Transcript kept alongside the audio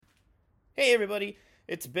Hey everybody,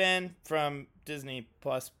 it's Ben from Disney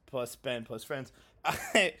plus Ben plus Friends.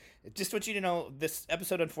 Just want you to know this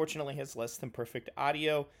episode unfortunately has less than perfect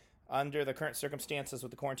audio. Under the current circumstances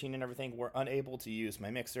with the quarantine and everything, we're unable to use my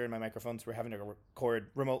mixer and my microphones. We're having to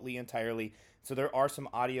record remotely entirely. So there are some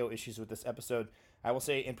audio issues with this episode. I will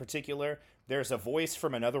say in particular, there's a voice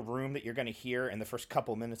from another room that you're going to hear in the first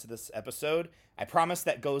couple minutes of this episode. I promise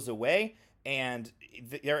that goes away, and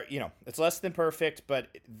there, it's less than perfect, but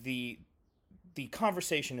the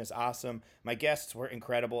conversation is awesome. My guests were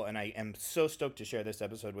incredible, and I am so stoked to share this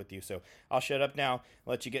episode with you. So I'll shut up now,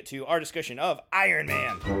 let you get to our discussion of Iron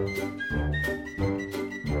Man.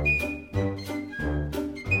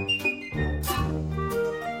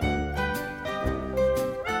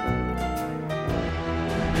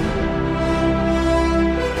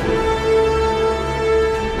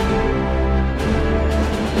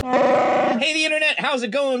 Hey, the internet, how's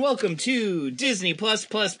it going? Welcome to Disney plus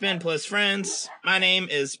Ben plus Friends. My name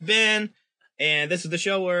is Ben, and this is the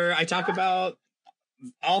show where I talk about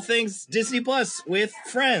all things Disney Plus with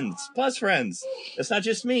friends, plus friends. It's not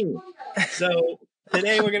just me. So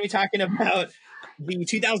today we're going to be talking about the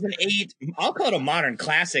 2008, I'll call it a modern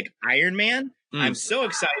classic, Iron Man. I'm so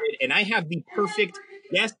excited, and I have the perfect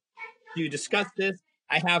guest to discuss this.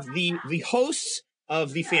 I have the hosts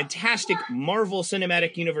of the fantastic Marvel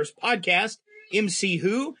Cinematic Universe podcast, MC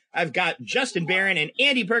Who. I've got Justin Barron and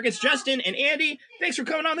Andy Perkins. Justin and Andy, thanks for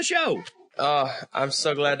coming on the show. Oh, I'm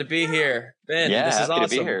so glad to be here. Ben, yeah, this is happy awesome.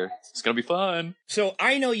 to be here. It's going to be fun. So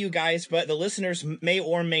I know you guys, but the listeners may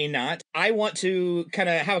or may not. I want to kind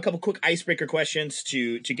of have a couple quick icebreaker questions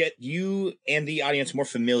to get you and the audience more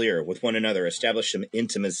familiar with one another, establish some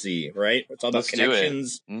intimacy, right? It's all about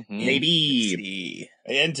connections. Maybe.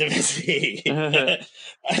 Intimacy.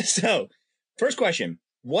 So, first question.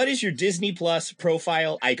 What is your Disney Plus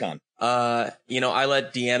profile icon? I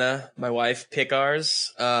let Deanna, my wife, pick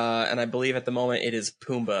ours, and I believe at the moment it is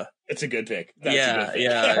Pumbaa. It's a good pick. Yeah.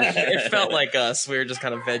 It felt like us. We were just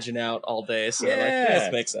kind of vegging out all day, so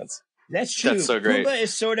this makes sense. That's true. That's so great. Pumbaa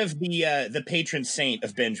is sort of the patron saint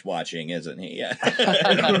of binge watching, isn't he? Yeah.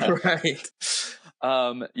 Right.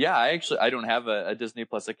 I don't have a Disney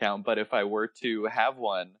Plus account, but if I were to have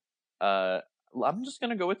one, I'm just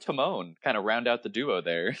gonna go with Timon, kind of round out the duo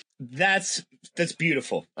there. That's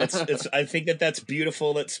beautiful. I think that's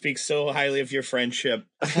beautiful. That speaks so highly of your friendship.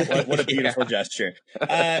 What a beautiful gesture.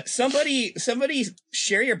 Somebody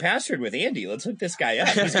share your password with Andy. Let's hook this guy up.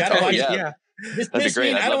 He's got to watch. This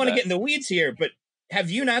great. I don't want to get in the weeds here, but have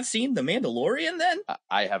you not seen The Mandalorian then?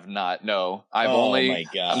 I have not. No, my only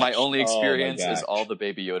experience is all the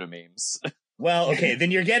Baby Yoda memes. Well, okay,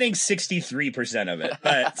 then you're getting 63% of it,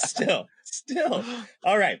 but still.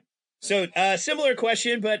 All right. So, similar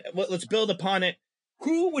question, but let's build upon it.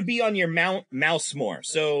 Who would be on your Mount Mousemore?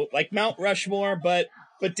 So, like Mount Rushmore, but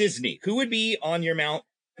Disney. Who would be on your Mount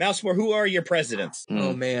Mousemore? Who are your presidents?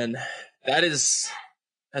 Oh man, that's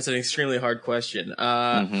an extremely hard question.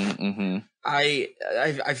 I've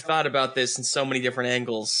thought about this in so many different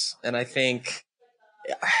angles, and I think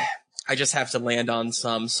I just have to land on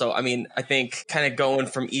some. So, I mean, I think kind of going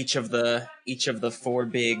from each of the four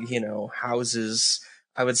big, houses,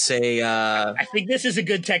 I would say, I think this is a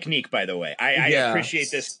good technique, by the way. I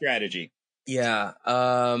appreciate this strategy. Yeah.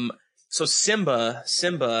 So Simba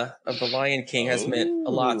of the Lion King has meant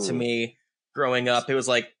a lot to me growing up. It was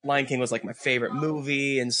like Lion King was like my favorite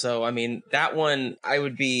movie. And so, I mean, that one, I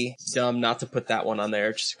would be dumb not to put that one on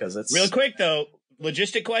there just because it's real quick though.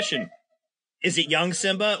 Logistic question. Is it young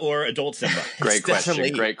Simba or adult Simba? Great question.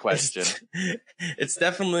 It's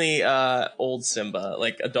definitely old Simba,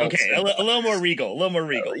 like adult. Okay, Simba. a little more regal.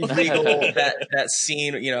 Regal. That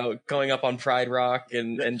scene, going up on Pride Rock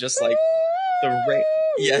and just like the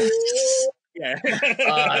yes, yeah,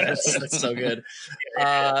 that's so good.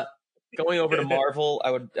 Going over to Marvel,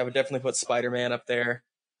 I would definitely put Spider-Man up there.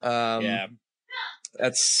 That's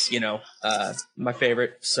my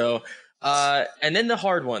favorite. So. And then the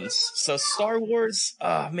hard ones. So Star Wars,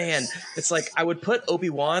 man, it's like I would put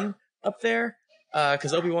Obi-Wan up there,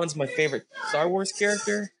 cause Obi-Wan's my favorite Star Wars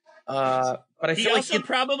character. But I feel like he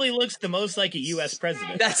probably looks the most like a U.S.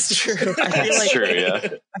 president. That's true.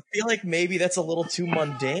 I feel like maybe that's a little too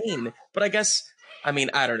mundane, but I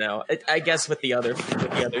don't know. I guess with the other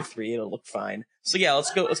three, it'll look fine. So yeah,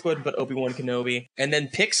 let's go ahead and put Obi-Wan Kenobi. And then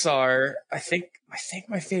Pixar, I think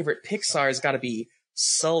my favorite Pixar has gotta be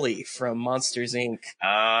Sully from Monsters Inc.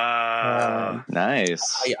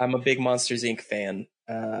 Nice. I'm a big Monsters Inc. fan.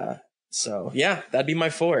 So yeah, that'd be my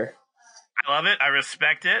four. I love it. I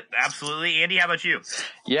respect it. Absolutely. Andy, how about you?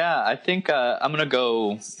 Yeah, I think I'm going to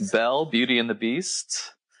go Belle, Beauty and the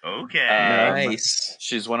Beast. Okay. Nice.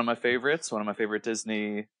 She's one of my favorites. One of my favorite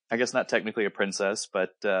Disney. I guess not technically a princess,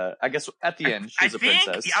 but I guess at the end she's a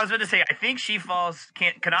princess. I was about to say, I think she falls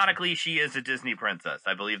canonically. She is a Disney princess.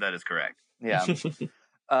 I believe that is correct. Yeah.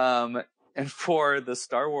 And for the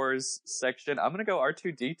Star Wars section, I'm gonna go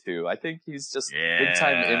R2-D2. I think he's just big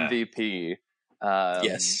time MVP.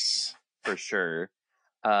 Yes, for sure.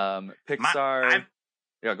 Pixar.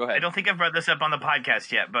 Yeah, go ahead. I don't think I've brought this up on the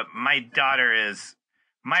podcast yet, but my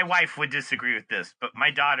wife would disagree with this, but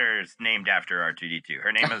my daughter is named after R2-D2.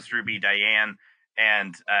 Her name is Ruby Diane,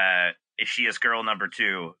 and she is girl number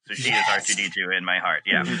 2, so she is R2-D2 in my heart.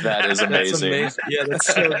 Yeah, that is amazing. That's amazing. Yeah, that's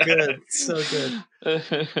so good. So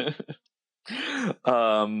good.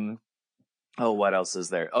 What else is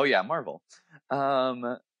there? Oh yeah, Marvel.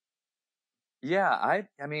 Yeah, I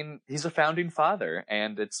mean, he's a founding father,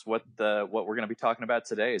 and it's what we're going to be talking about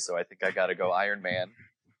today. So I think I got to go Iron Man.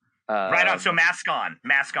 Right on. So mask on,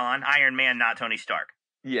 Iron Man, not Tony Stark.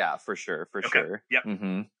 Yeah, for sure. Yep.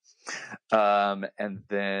 Mm-hmm. And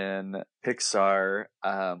then Pixar.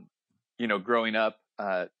 Growing up,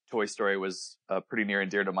 Toy Story was pretty near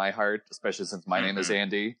and dear to my heart, especially since my name is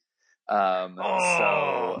Andy. I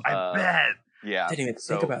bet. Yeah, didn't even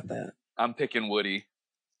think about that. I'm picking Woody.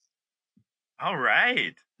 All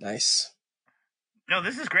right. Nice. No,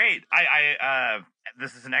 this is great.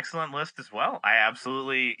 This is an excellent list as well.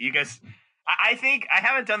 You guys, I think I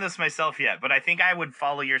haven't done this myself yet, but I think I would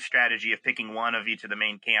follow your strategy of picking one of each of the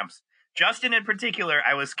main camps. Justin, in particular,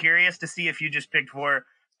 I was curious to see if you just picked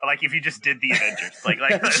if you just did the Avengers, or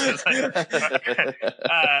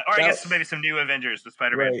I guess maybe some new Avengers with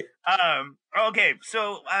Spider-Man. Right. Okay,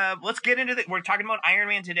 so let's get into it. We're talking about Iron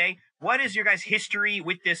Man today. What is your guys' history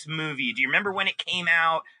with this movie? Do you remember when it came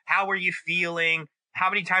out? How were you feeling? How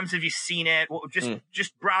many times have you seen it?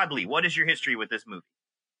 Just broadly, what is your history with this movie?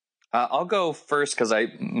 I'll go first because I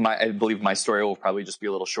believe my story will probably just be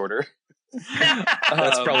a little shorter.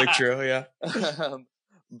 That's probably true. Yeah.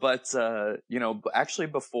 But actually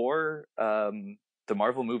before the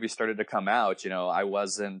Marvel movie started to come out, I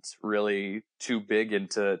wasn't really too big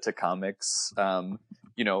into comics. I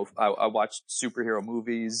watched superhero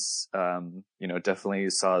movies. Definitely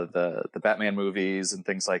saw the Batman movies and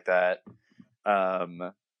things like that.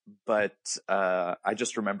 But I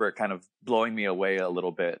just remember it kind of blowing me away a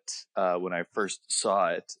little bit when I first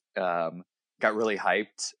saw it. Got really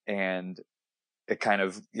hyped, and it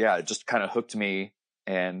just kind of hooked me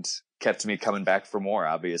and kept me coming back for more,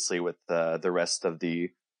 obviously, with the rest of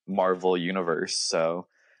the Marvel universe. So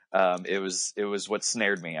it was what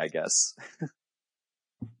snared me, I guess.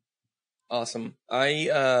 Awesome.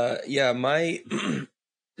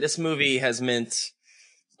 This movie has meant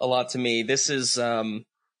a lot to me. This is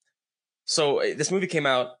so this movie came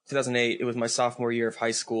out 2008. It was my sophomore year of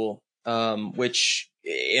high school, which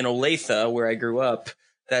in Olathe, where I grew up,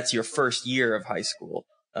 that's your first year of high school.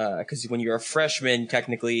 Because when you're a freshman,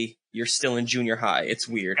 technically you're still in junior high. It's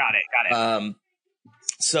weird. Got it.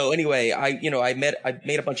 So anyway, I made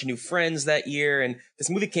a bunch of new friends that year, and this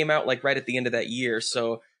movie came out right at the end of that year.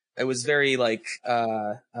 So it was very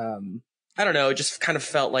I don't know, it just kind of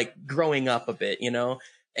felt like growing up a bit,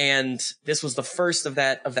 and this was the first of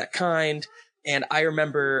that kind. And I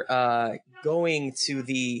remember, I went to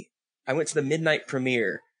the midnight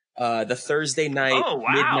premiere. The Thursday night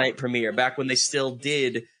midnight premiere, back when they still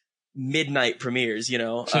did midnight premieres,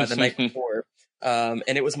 the night before. And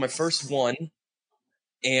it was my first one,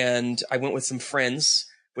 and I went with some friends,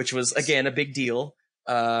 which was again a big deal.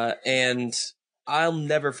 And I'll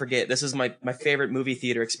never forget. This is my favorite movie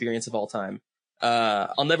theater experience of all time.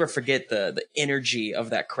 I'll never forget the energy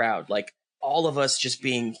of that crowd. Like all of us just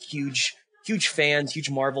being huge fans, huge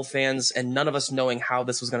Marvel fans, and none of us knowing how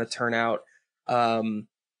this was going to turn out.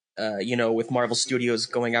 With Marvel Studios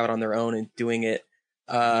going out on their own and doing it.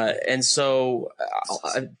 And so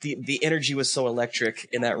the energy was so electric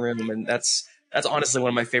in that room. And that's honestly one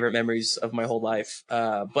of my favorite memories of my whole life.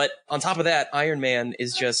 But on top of that, Iron Man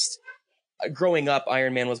is just growing up.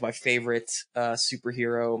 Iron Man was my favorite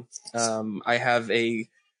superhero. I have a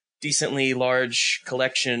decently large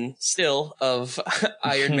collection still of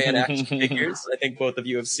Iron Man action figures. I think both of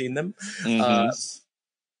you have seen them. Mm-hmm.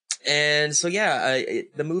 And so,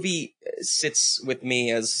 the movie sits with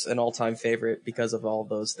me as an all-time favorite because of all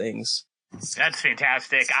those things. That's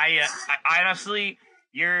fantastic. I honestly,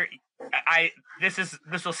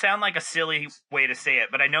 this will sound like a silly way to say it,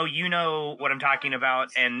 but I know you know what I'm talking about,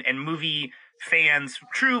 and movie fans,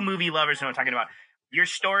 true movie lovers know what I'm talking about. Your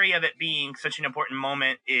story of it being such an important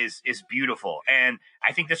moment is beautiful, and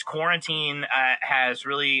I think this quarantine has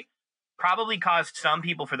really probably caused some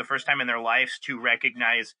people for the first time in their lives to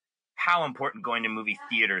recognize how important going to movie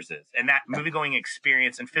theaters is, and that movie going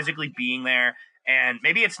experience and physically being there. And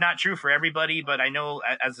maybe it's not true for everybody, but I know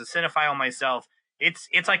as a cinephile myself,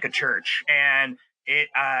 it's like a church, and it,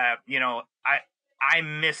 I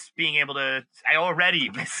miss being able to. I already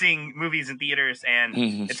miss seeing movies in theaters, and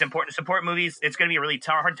it's important to support movies. It's going to be a really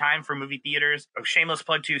hard time for movie theaters. A shameless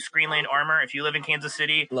plug to Screenland Armor. If you live in Kansas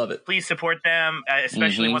City, love it. Please support them,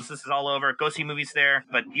 especially once this is all over. Go see movies there.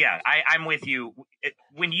 But yeah, I'm with you.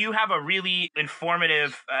 When you have a really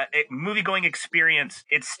informative movie-going experience,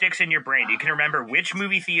 it sticks in your brain. You can remember which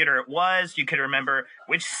movie theater it was. You can remember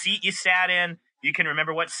which seat you sat in. You can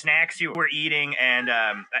remember what snacks you were eating, and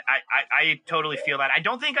I totally feel that. I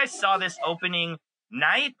don't think I saw this opening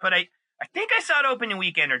night, but I think I saw it opening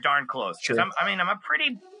weekend or darn close. Because I'm a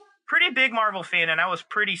pretty big Marvel fan, and I was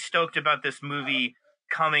pretty stoked about this movie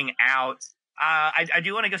coming out. I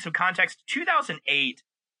do want to give some context. 2008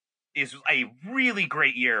 is a really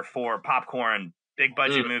great year for popcorn, big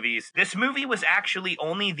budget movies. This movie was actually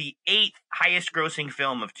only the 8th highest grossing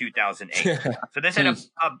film of 2008. So this had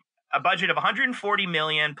a budget of $140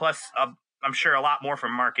 million plus I'm sure a lot more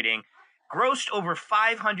from marketing, grossed over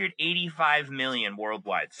 $585 million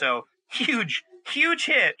worldwide. So huge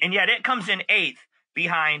hit. And yet it comes in 8th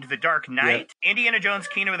behind The Dark Knight, Indiana Jones,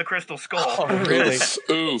 Kingdom of the Crystal Skull. Oh, really?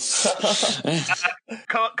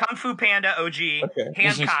 Kung Fu Panda OG,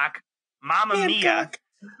 Hancock, Mamma Mia,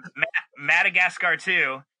 Madagascar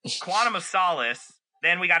 2, Quantum of Solace.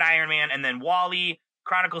 Then we got Iron Man, and then WALL-E,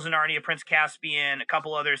 Chronicles of Narnia, Prince Caspian, a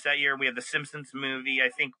couple others that year. We have the Simpsons movie. I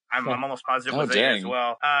think I'm almost positive was there as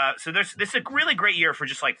well. So this is a really great year for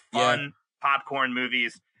just like fun popcorn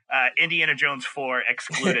movies. Indiana Jones 4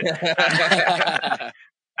 excluded.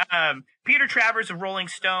 Peter Travers of Rolling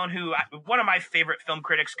Stone, who one of my favorite film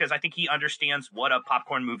critics, because I think he understands what a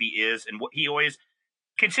popcorn movie is and what he always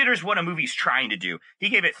considers what a movie's trying to do. He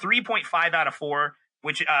gave it 3.5 out of 4.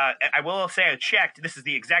 Which I will say I checked. This is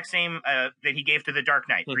the exact same that he gave to The Dark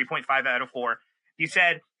Knight, 3.5 out of 4. He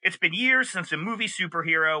said, "It's been years since a movie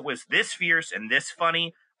superhero was this fierce and this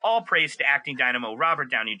funny. All praise to acting dynamo Robert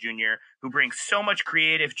Downey Jr., who brings so much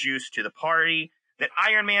creative juice to the party that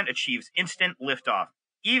Iron Man achieves instant liftoff.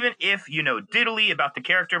 Even if you know diddly about the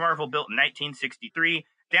character Marvel built in 1963,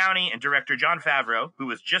 Downey and director Jon Favreau, who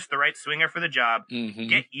was just the right swinger for the job,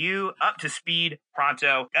 get you up to speed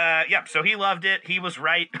pronto." So he loved it. He was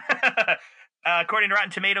right. According to Rotten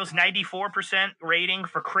Tomatoes, 94% rating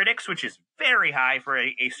for critics, which is very high for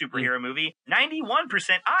a superhero movie.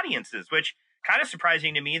 91% audiences, which kind of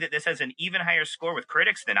surprising to me that this has an even higher score with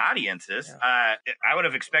critics than audiences. I would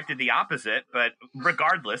have expected the opposite, but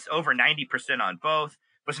regardless, over 90% on both.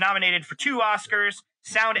 Was nominated for 2 Oscars,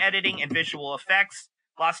 sound editing and visual effects.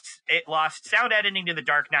 It lost sound editing to The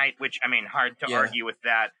Dark Knight, which, I mean, hard to argue with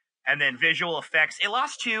that. And then visual effects. It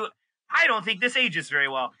lost to, I don't think this ages very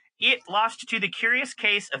well, it lost to The Curious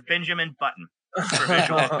Case of Benjamin Button for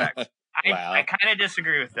visual effects. I kind of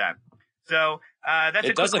disagree with that. So that's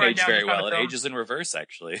it doesn't age very well. It ages in reverse,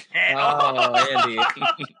 actually. Andy.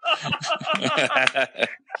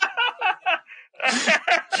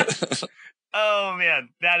 Oh man,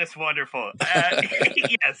 that is wonderful.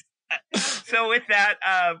 Yes. So with that,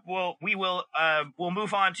 we'll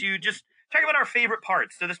move on to just talk about our favorite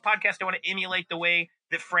parts. So this podcast, I want to emulate the way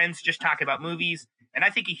that friends just talk about movies, and I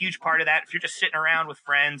think a huge part of that, if you're just sitting around with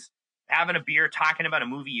friends, having a beer, talking about a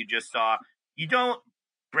movie you just saw, you don't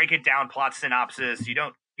break it down, plot synopsis. You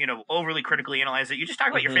don't, overly critically analyze it. You just talk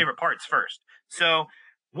about your favorite parts first. So,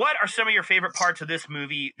 what are some of your favorite parts of this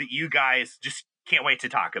movie that you guys just can't wait to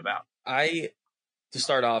talk about? To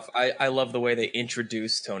start off, I love the way they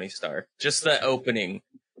introduce Tony Stark. Just the opening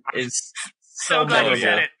is so glad you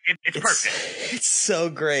said it. It's perfect. It's so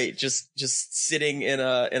great. Just sitting in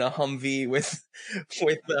a Humvee with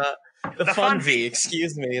the fun V,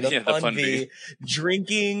 excuse me, the fun V,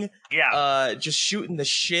 drinking, just shooting the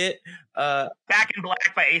shit. Back in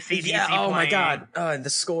Black by AC/DC. Yeah, oh my god, the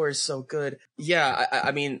score is so good. Yeah,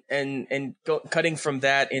 I mean, and cutting from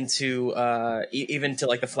that into even to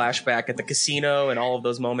like the flashback at the casino and all of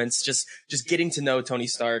those moments, just getting to know Tony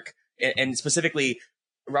Stark and specifically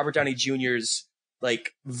Robert Downey Jr.'s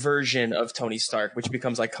like version of Tony Stark, which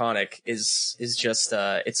becomes iconic, is just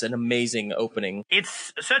it's an amazing opening.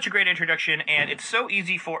 It's such a great introduction, and it's so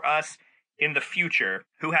easy for us in the future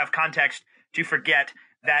who have context to forget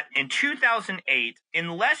that in 2008,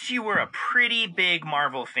 unless you were a pretty big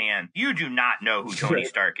Marvel fan, you do not know who Tony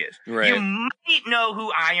Stark is. Right. You might know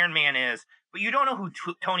who Iron Man is, but you don't know who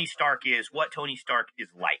Tony Stark is, what Tony Stark is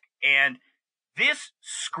like. And this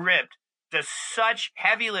script does such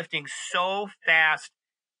heavy lifting so fast.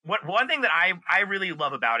 One thing that I really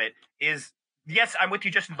love about it is yes, I'm with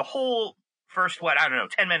you, Justin. The whole first,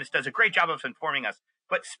 10 minutes does a great job of informing us.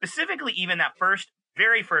 But specifically, even that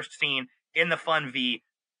very first scene in the Fun V,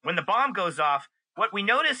 when the bomb goes off, what we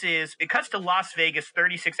notice is it cuts to Las Vegas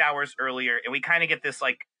 36 hours earlier, and we kind of get this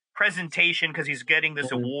like presentation because he's getting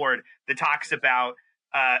this award that talks about,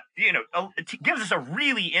 it gives us a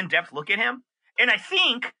really in-depth look at him. And I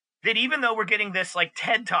think that even though we're getting this like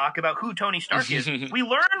TED talk about who Tony Stark is, we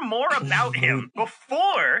learn more about him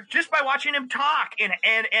before just by watching him talk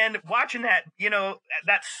and watching that,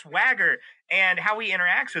 that swagger and how he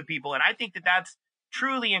interacts with people. And I think that that's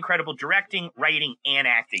truly incredible directing, writing, and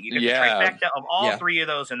acting. You get the trifecta of all three of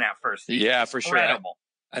those in that first season. Yeah, for sure. Incredible.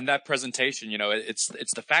 And that presentation, it's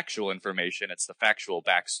the factual information, it's the factual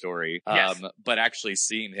backstory. Yes. But actually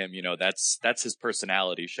seeing him, that's his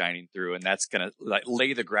personality shining through, and that's gonna like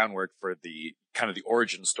lay the groundwork for the kind of the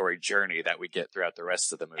origin story journey that we get throughout the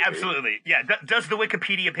rest of the movie. Absolutely, yeah. Does the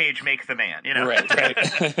Wikipedia page make the man?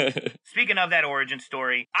 Right. Speaking of that origin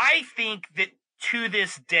story, I think that to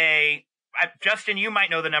this day, Justin, you might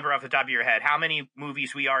know the number off the top of your head. How many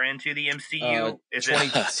movies we are into the MCU? Is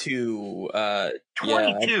 22. 22. I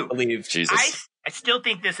believe. Jesus. I still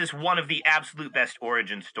think this is one of the absolute best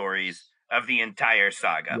origin stories of the entire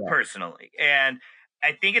saga, personally. And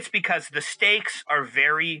I think it's because the stakes are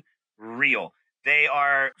very real. They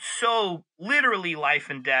are so literally life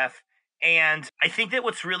and death. And I think that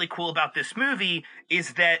what's really cool about this movie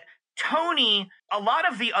is that Tony, a lot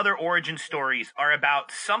of the other origin stories are about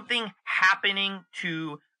something happening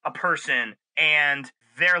to a person and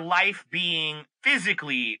their life being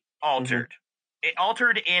physically altered.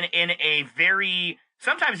 Altered in a very,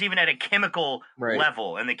 sometimes even at a chemical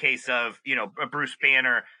level in the case of, Bruce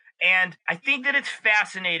Banner. And I think that it's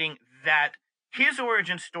fascinating that his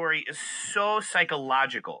origin story is so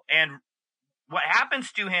psychological. And what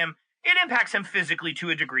happens to him, it impacts him physically to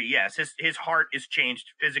a degree. Yes, his heart is changed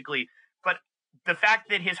physically, but the fact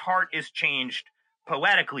that his heart is changed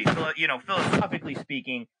poetically, philosophically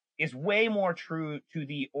speaking, is way more true to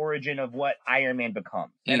the origin of what Iron Man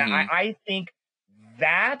becomes. And I think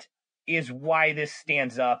that is why this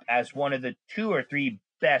stands up as one of the 2 or 3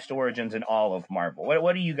 best origins in all of Marvel.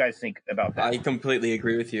 What do you guys think about that? I completely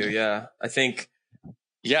agree with you. Yeah, I think.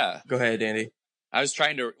 Yeah. Go ahead, Andy. Now I'm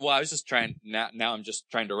just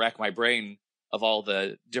trying to rack my brain of all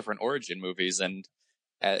the different origin movies. And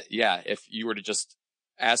if you were to just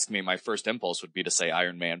ask me, my first impulse would be to say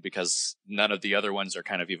Iron Man, because none of the other ones are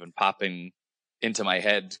kind of even popping into my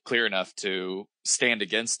head clear enough to stand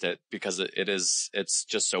against it, because it's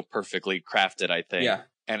just so perfectly crafted, I think. Yeah.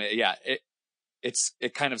 And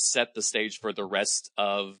it kind of set the stage for the rest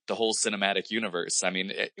of the whole cinematic universe. I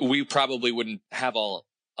mean, we probably wouldn't have all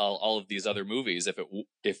of these other movies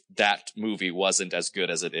if that movie wasn't as good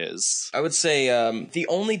as it is. I would say the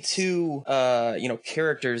only 2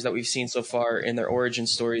 characters that we've seen so far in their origin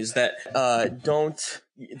stories that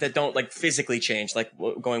don't like physically change, like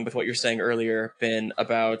going with what you're saying earlier, Ben,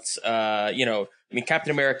 about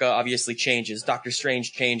Captain America obviously changes, Doctor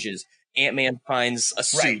Strange changes, Ant-Man finds a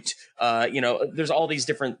suit, there's all these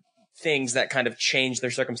different things that kind of change their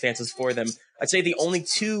circumstances for them. I'd say the only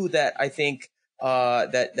 2 that I think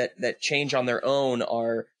that change on their own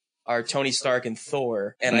are Tony Stark and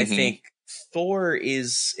Thor. And I think Thor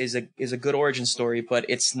is a good origin story, but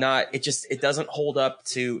it's not, it doesn't hold up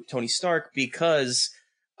to Tony Stark because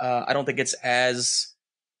I don't think it's as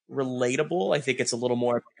relatable. I think it's a little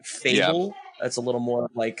more fable. Yeah. It's a little more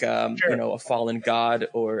like, a fallen god,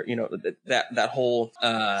 or, that whole,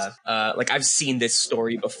 like I've seen this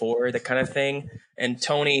story before, that kind of thing. And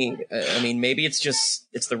Tony, maybe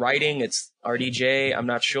it's the writing, it's RDJ, I'm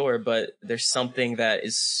not sure, but there's something that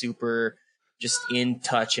is super just in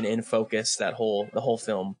touch and in focus, the whole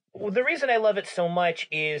film. Well, the reason I love it so much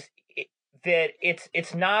is that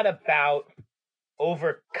it's not about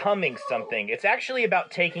overcoming something. It's actually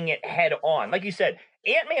about taking it head on. Like you said,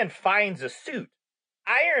 Ant-Man finds a suit.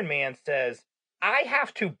 Iron Man says, I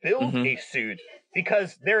have to build a suit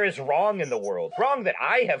because there is wrong in the world, wrong that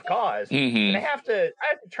I have caused, and I have to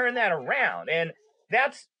turn that around. And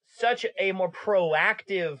that's such a more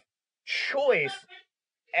proactive choice.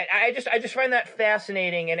 And I just find that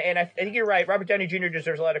fascinating. And I think you're right. Robert Downey Jr.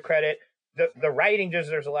 deserves a lot of credit. The writing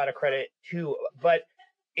deserves a lot of credit too. But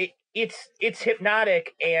it's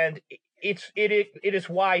hypnotic, and it is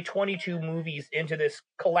why 22 movies into this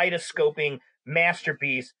kaleidoscoping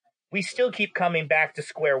masterpiece, we still keep coming back to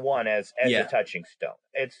square one as a touching stone.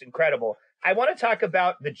 It's incredible. I want to talk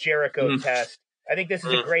about the Jericho test. I think this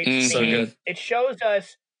is a great scene. So good. It shows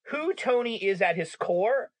us who Tony is at his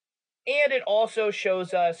core, and it also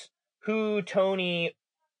shows us who Tony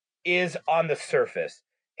is on the surface.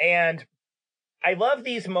 And I love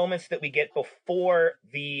these moments that we get before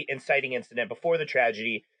the inciting incident, before the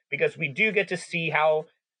tragedy, because we do get to see how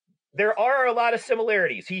there are a lot of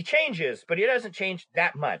similarities. He changes, but he doesn't change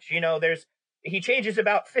that much. He changes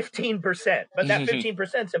about 15%, but that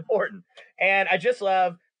 15% is important. And I just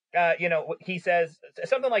love, he says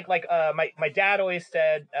something like my dad always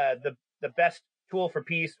said, the best tool for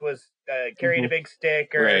peace was carrying a big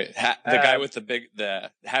stick, or right. The guy with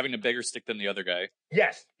having a bigger stick than the other guy.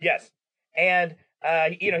 Yes. And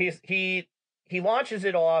he launches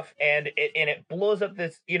it off, and it blows up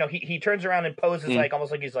this. He turns around and poses like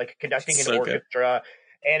almost like he's like conducting an orchestra,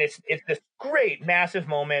 and it's this great massive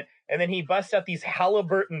moment. And then he busts out these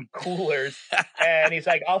Halliburton coolers, and he's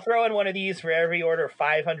like, "I'll throw in one of these for every order of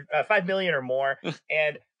 5 million or more."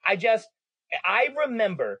 And I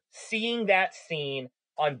remember seeing that scene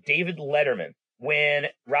on David Letterman when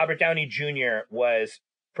Robert Downey Jr. was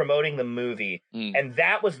promoting the movie, and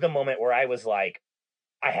that was the moment where I was like,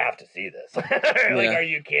 I have to see this. Are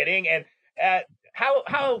you kidding? And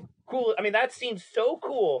how cool. I mean, that seems so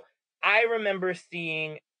cool. I remember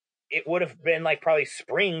seeing, it would have been like probably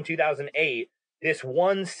spring 2008, this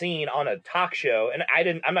one scene on a talk show. And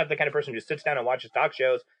I'm not the kind of person who sits down and watches talk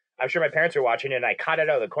shows. I'm sure my parents were watching it, and I caught it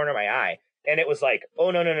out of the corner of my eye. And it was like,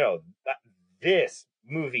 oh, no. This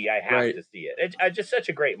movie, I have to see it. It's just such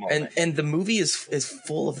a great moment. And the movie is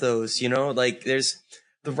full of those, like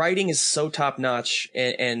the writing is so top notch,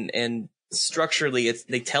 and structurally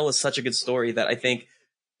they tell such a good story that I think,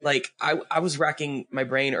 like, I was racking my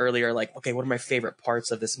brain earlier, like, okay, what are my favorite parts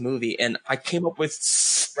of this movie? And I came up with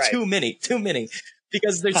too many,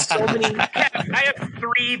 because there's so many. I have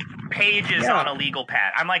 3 pages on a legal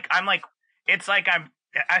pad. I'm like, it's like I'm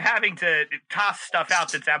having to toss stuff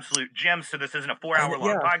out that's absolute gems, so this isn't a 4-hour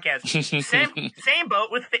long podcast. Same boat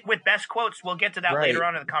with best quotes. We'll get to that later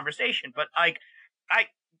on in the conversation. But like,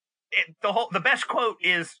 the best quote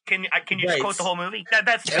is, can you just quote the whole movie?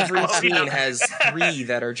 That's every scene has 3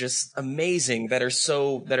 that are just amazing, that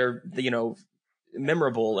are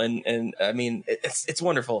memorable, and I mean, it's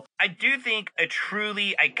wonderful. I do think a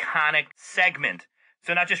truly iconic segment,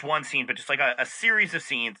 so not just one scene, but just like a series of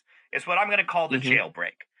scenes, is what I'm going to call the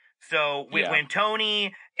jailbreak. So when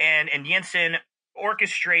Tony and Yinsen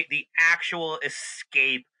orchestrate the actual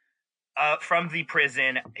escape from the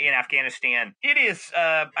prison in Afghanistan, it is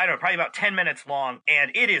probably about 10 minutes long,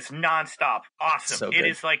 and it is nonstop awesome. So it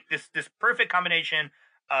is like this perfect combination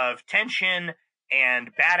of tension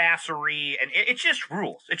and badassery, and it just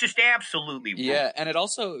rules. It just absolutely rules. Yeah, and it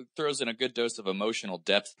also throws in a good dose of emotional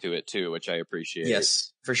depth to it too, which I appreciate.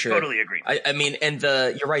 Yes, for sure. Totally agree. I mean, and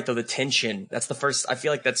you're right though, the tension, that's the first, I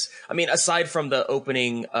feel like that's, I mean, aside from the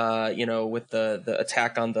opening, with the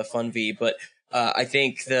attack on the Funvi, but I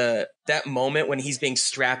think that moment when he's being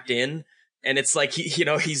strapped in, and it's like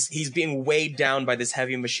he's being weighed down by this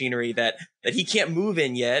heavy machinery that he can't move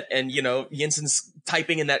in yet, and Yinsen's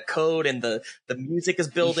typing in that code, and the music is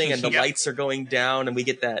building, and the lights are going down, and we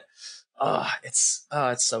get that. It's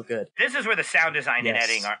so good. This is where the sound design and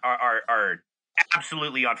editing are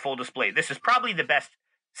absolutely on full display. This is probably the best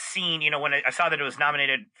scene. When I saw that it was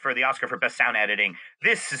nominated for the Oscar for Best Sound Editing,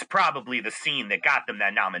 this is probably the scene that got them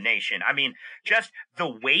that nomination. I mean, just the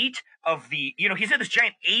weight of the, he's in this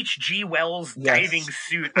giant H.G. Wells diving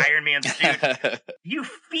suit, Iron Man suit. You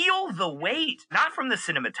feel the weight, not from the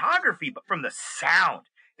cinematography, but from the sound.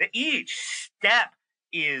 That each step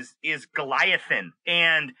is Goliathan,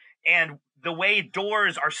 and the way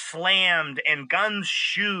doors are slammed and guns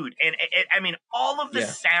shoot, and I mean, all of the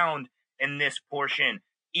sound in this portion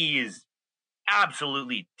is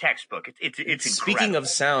absolutely textbook. It's incredible. Speaking of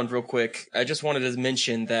sound, real quick, I just wanted to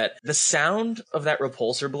mention that the sound of that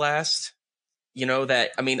repulsor blast,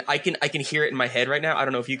 that, I mean, I can hear it in my head right now. I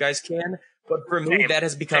don't know if you guys can, but for me, that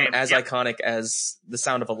has become as iconic as the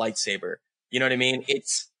sound of a lightsaber. You know what I mean? It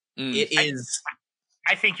is.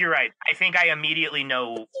 I think you're right. I think I immediately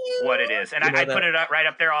know what it is, and I put it right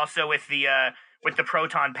up there also with the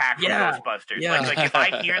proton pack from Ghostbusters. Yeah. Like if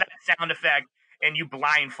I hear that sound effect and you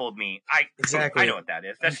blindfold me, I know what that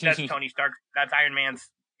is. That's Tony Stark. That's Iron Man's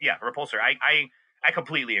repulsor. I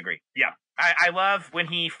completely agree. Yeah. I love when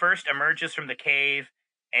he first emerges from the cave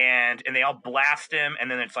and they all blast him, and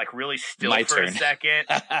then it's like really still a second.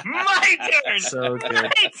 My turn. So good. My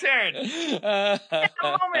turn.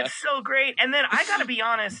 The moment's so great. And then I gotta be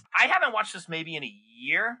honest, I haven't watched this maybe in a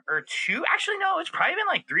year or 2. Actually, no, it's probably been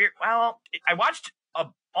like 3. I watched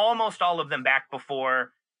almost all of them back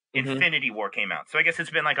before Infinity War came out. So I guess it's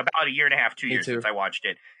been like about a year and a half, 2 years since I watched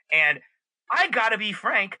it. And I gotta be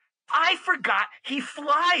frank, I forgot he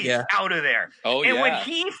flies out of there. Oh, and when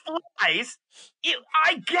he flies,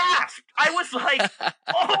 I gasped. I was like,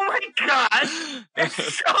 "Oh my god, that's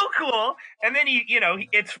so cool!" And then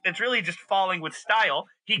it's really just falling with style.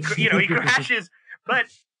 He crashes, but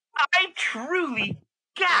I truly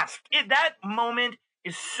gasped. That moment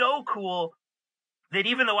is so cool that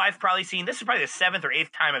even though I've probably seen this is probably the 7th or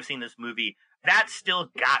 8th time I've seen this movie, that still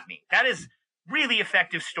got me. That is really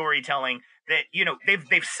effective storytelling. That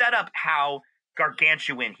they've set up how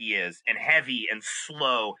gargantuan he is and heavy and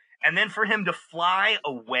slow, and then for him to fly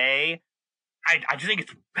away, I just think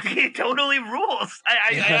it totally rules.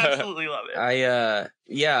 I absolutely love it.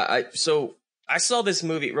 So I saw this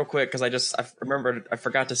movie real quick because I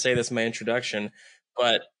forgot to say this in my introduction.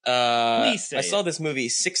 But I saw this movie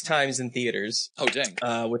 6 times in theaters. Oh, dang.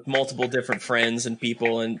 With multiple different friends and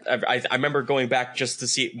people. And I remember going back just to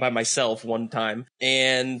see it by myself one time.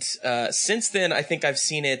 And since then, I think I've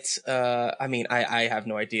seen it. I have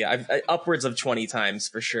no idea. Upwards of 20 times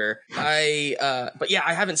for sure. But yeah,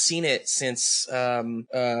 I haven't seen it since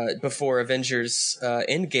before Avengers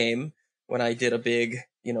Endgame when I did a big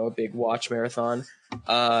watch marathon.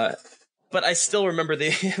 But I still remember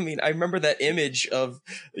I remember that image of,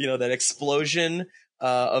 that explosion,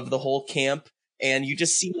 of the whole camp. And you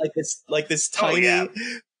just see this tiny,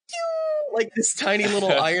 this tiny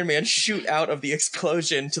little Iron Man shoot out of the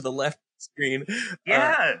explosion to the left screen.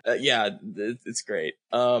 Yeah. It's great.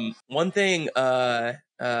 One thing,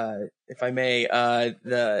 if I may,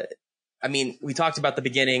 we talked about the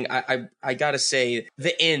beginning. I gotta say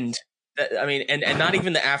the end. And not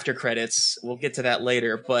even the after credits. We'll get to that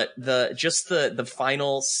later. But the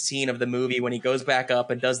final scene of the movie when he goes back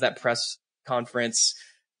up and does that press conference,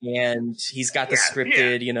 and he's got the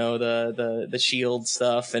scripted, the shield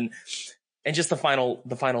stuff, and just the final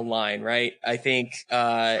line, right? I think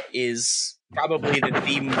is probably the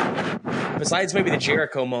theme. Besides maybe the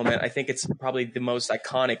Jericho moment, I think it's probably the most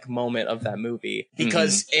iconic moment of that movie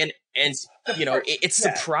because it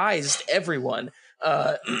surprised everyone.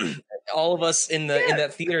 All of us in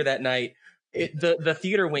that theater that night, the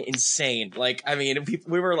theater went insane.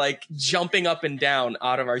 We were like jumping up and down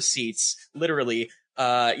out of our seats, literally,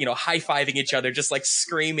 high-fiving each other, just like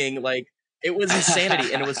screaming. Like it was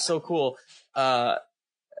insanity. And it was so cool.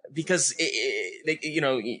 Because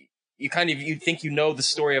you think the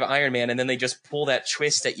story of Iron Man, and then they just pull that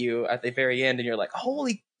twist at you at the very end, and you're like,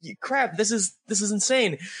 holy crap, this is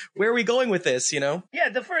insane. Where are we going with this? Yeah,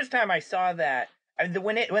 the first time I saw that,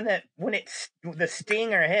 when the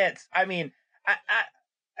stinger hits, I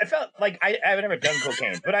felt like I've never done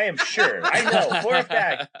cocaine, but I am sure, I know for a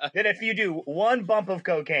fact that if you do one bump of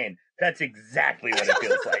cocaine, that's exactly what it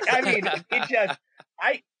feels like.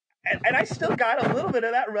 I still got a little bit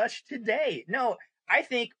of that rush today. No, I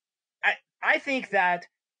think that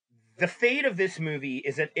the fate of this movie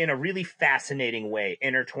is in a really fascinating way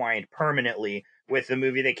intertwined permanently with the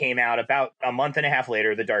movie that came out about a month and a half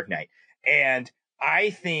later, The Dark Knight. And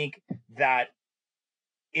I think that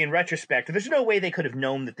in retrospect, there's no way they could have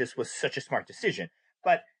known that this was such a smart decision.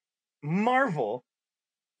 But Marvel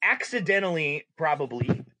accidentally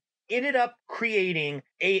probably ended up creating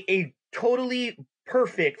a totally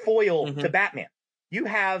perfect foil to Batman. You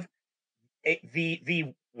have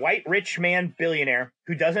the white rich man billionaire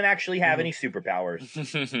who doesn't actually have any superpowers,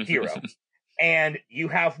 zero. And you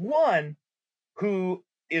have one who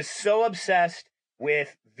is so obsessed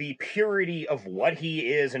with the purity of what he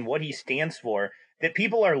is and what he stands for that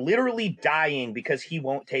people are literally dying because he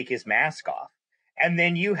won't take his mask off. And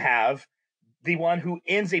then you have the one who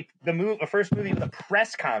ends a first movie with a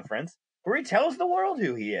press conference where he tells the world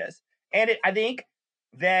who he is. And I think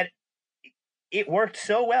that it worked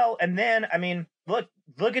so well. And then,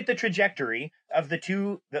 look at the trajectory of the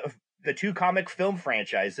two comic film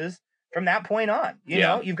franchises from that point on. You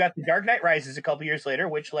know, you've got The Dark Knight Rises a couple years later,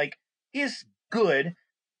 which is good,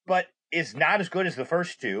 but is not as good as the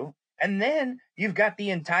first two. And then you've got the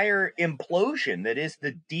entire implosion that is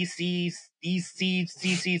the DCCCU,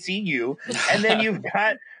 and then you've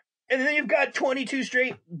got 22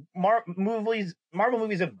 straight Marvel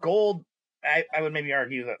movies of gold. I would maybe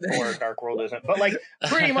argue that Thor: Dark World isn't, but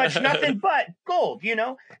pretty much nothing but gold,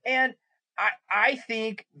 And I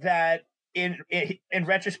think that in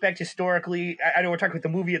retrospect, historically, I know we're talking about the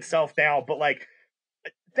movie itself now, but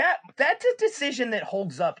that's a decision that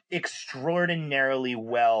holds up extraordinarily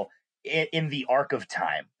well in the arc of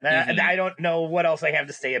time. I don't know what else I have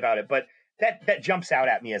to say about it, but that jumps out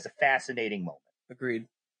at me as a fascinating moment. Agreed.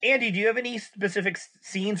 Andy, do you have any specific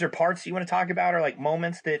scenes or parts you want to talk about, or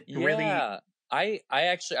moments that really? I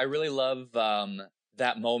really love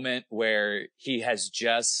that moment where he has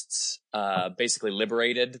just basically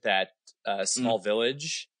liberated that small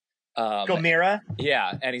village. Gulmira?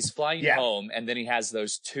 Yeah, and he's flying home, and then he has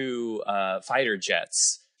those 2 fighter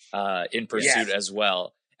jets in pursuit as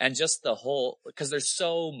well. And just the whole, because there's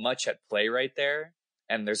so much at play right there.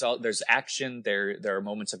 And there's action. There are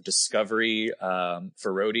moments of discovery for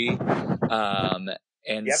Rhodey,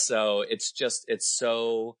 so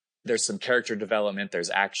there's some character development. There's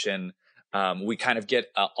action. We kind of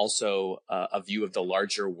get also a view of the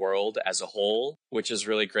larger world as a whole, which is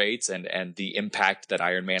really great, and the impact that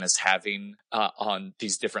Iron Man is having on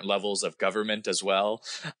these different levels of government as well.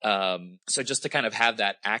 So just to kind of have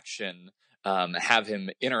that action, have him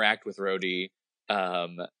interact with Rhodey.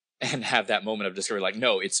 And have that moment of discovery, like,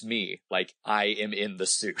 no, it's me. Like, I am in the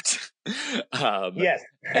suit. Yes.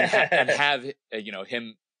 and have,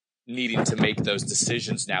 him needing to make those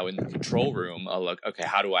decisions now in the control room. Okay,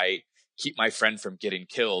 how do I keep my friend from getting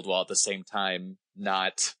killed while at the same time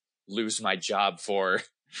not lose my job for,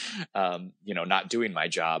 not doing my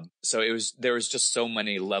job. So there was just so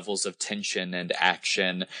many levels of tension and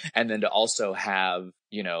action. And then to also have,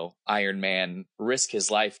 Iron Man risk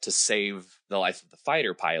his life to save the life of the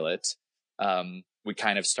fighter pilot. We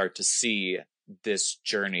kind of start to see this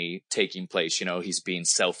journey taking place. He's being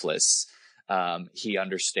selfless. He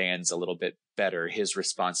understands a little bit better his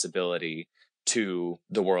responsibility to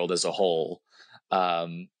the world as a whole.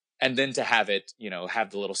 And then to have it,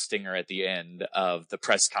 have the little stinger at the end of the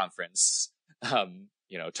press conference,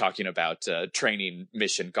 talking about training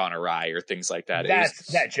mission gone awry or things like that.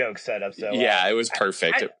 That joke set up so well. Yeah, it was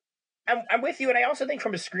perfect. I'm with you, and I also think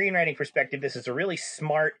from a screenwriting perspective, this is a really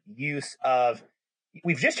smart use of.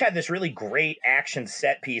 We've just had this really great action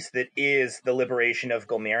set piece that is the liberation of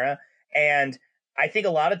Gulmira, and I think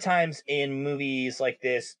a lot of times in movies like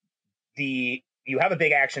this, you have a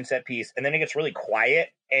big action set piece, and then it gets really quiet,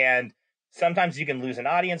 and sometimes you can lose an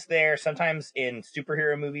audience there. Sometimes in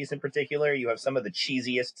superhero movies in particular, you have some of the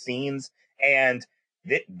cheesiest scenes. And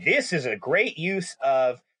this is a great use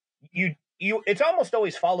of it's almost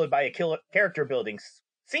always followed by a character building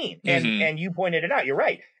scene. And you pointed it out. You're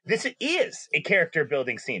right. This is a character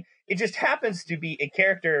building scene. It just happens to be a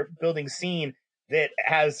character building scene that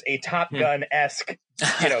has a Top Gun-esque,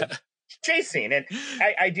 chase scene. And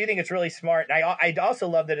I do think it's really smart. And I also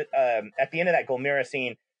love that at the end of that Gulmira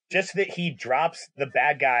scene, just that he drops the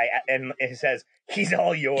bad guy and he says, he's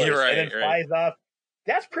all yours, and then flies off.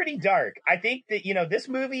 That's pretty dark. I think that, this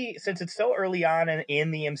movie, since it's so early on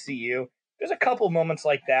in the MCU, there's a couple moments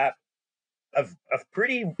like that of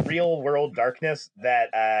pretty real world darkness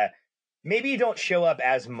that maybe don't show up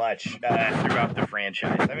as much throughout the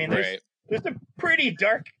franchise. I mean, there's a pretty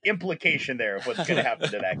dark implication there of what's going to happen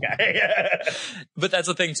to that guy. But that's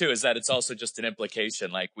the thing too, is that it's also just an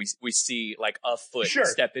implication. Like we see like a foot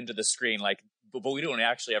step into the screen, like, but we don't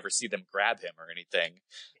actually ever see them grab him or anything.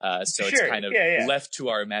 So it's kind of left to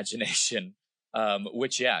our imagination,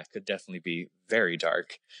 which could definitely be very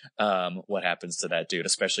dark. What happens to that dude,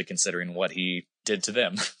 especially considering what he did to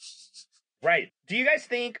them. Right. Do you guys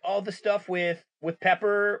think all the stuff with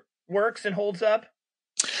Pepper works and holds up?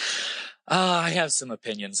 I have some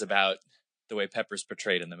opinions about the way Pepper's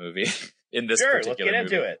portrayed in the movie. In this particular let's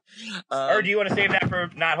get into it. Or do you want to save that for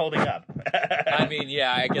not holding up? I mean,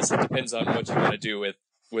 I guess it depends on what you want to do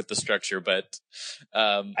with the structure, but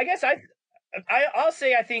I guess I'll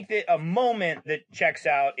say I think that a moment that checks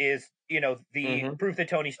out is the proof that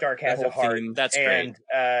Tony Stark has a heart. That's great.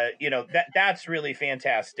 And that's really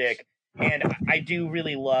fantastic. And I do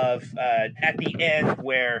really love at the end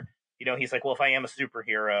where he's like, well, if I am a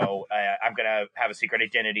superhero, I'm going to have a secret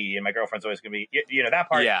identity and my girlfriend's always going to be, that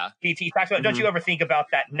part. Yeah. He talks about, don't you ever think about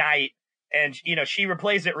that night? And, she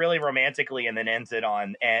replays it really romantically and then ends it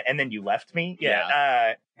on, and then you left me.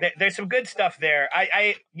 Yeah. There's some good stuff there.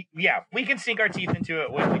 We can sink our teeth into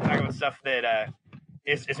it when we talk about stuff that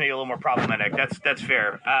is maybe a little more problematic. That's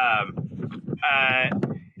fair.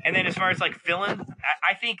 And then as far as like villain,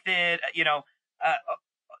 I think that,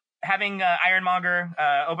 having Ironmonger,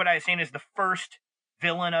 Obadiah Stane is the first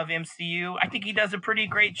villain of MCU. I think he does a pretty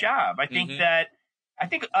great job. I think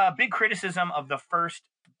a big criticism of the first,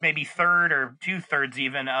 maybe third or 2/3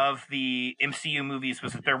 even of the MCU movies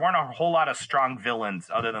was that there weren't a whole lot of strong villains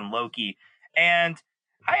other than Loki. And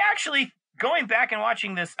I actually, going back and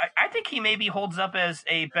watching this, I think he maybe holds up as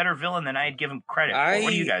a better villain than I had given credit.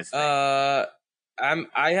 What do you guys think?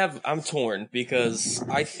 I'm torn because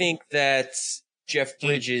I think that Jeff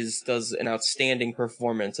Bridges does an outstanding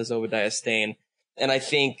performance as Obadiah Stane. And I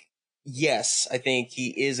think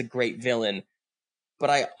he is a great villain. But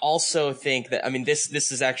I also think that,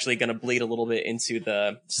 this is actually going to bleed a little bit into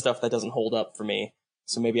the stuff that doesn't hold up for me.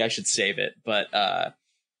 so maybe I should save it. But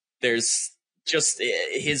there's just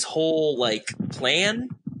his whole like plan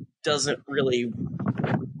doesn't really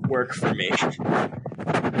work for me.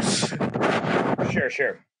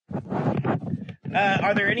 Sure.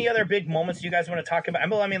 Are there any other big moments you guys want to talk about?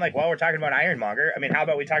 I mean, like while we're talking about Ironmonger, I mean, how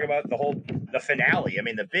about we talk about the finale? I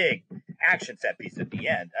mean, the big action set piece at the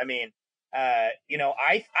end. I mean, you know,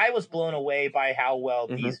 I was blown away by how well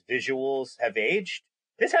these visuals have aged.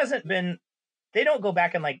 This hasn't been. They don't go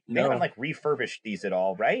back and they haven't like refurbished these at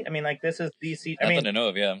all, right? I mean, like this is DC. Nothing to know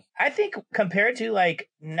of, yeah. I think compared to like,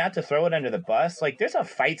 not to throw it under the bus, like there's a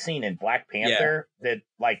fight scene in Black Panther that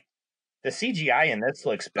like the CGI in this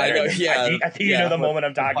looks better. I know, I think you know the moment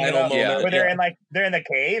I'm talking about, where they're in the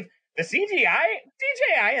cave. The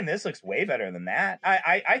CGI in this looks way better than that.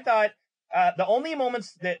 I thought the only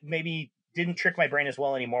moments that maybe didn't trick my brain as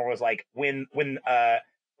well anymore was like when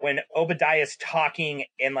Obadiah's talking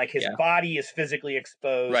and like his body is physically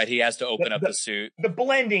exposed. Right, he has to open up the suit. The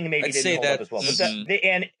blending maybe didn't hold up as well. But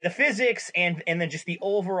and the physics and then just the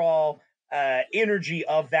overall energy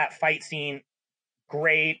of that fight scene,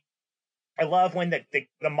 great. I love when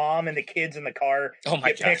the mom and the kids in the car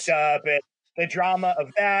get picked up, and the drama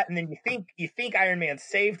of that, and then you think Iron Man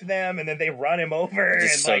saved them, and then they run him over.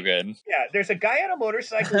 It's and so like, good. Yeah, there's a guy on a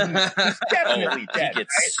motorcycle who's definitely dead.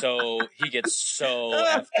 He gets so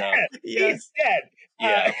effed up. He's dead.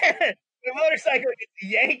 Yeah. The motorcycle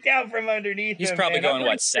gets yanked out from underneath him. He's probably going,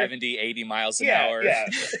 70, 80 miles an hour? Yeah.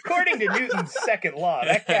 According to Newton's second law,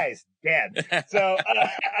 that guy's dead. So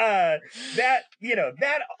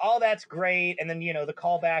that's great. And then, the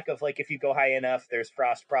callback of like, if you go high enough, there's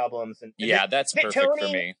frost problems. And that's perfect for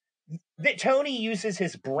me. That Tony uses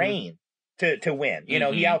his brain to win. He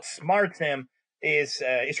outsmarts him is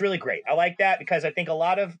really great. I like that because I think a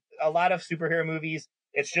lot of superhero movies,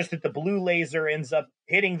 it's just that the blue laser ends up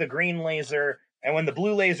hitting the green laser, and when the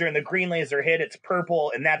blue laser and the green laser hit, it's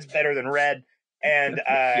purple, and that's better than red. And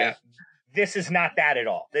this is not that at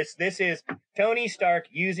all. This is Tony Stark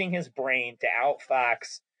using his brain to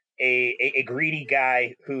outfox a greedy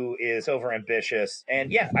guy who is overambitious.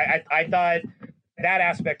 And I thought that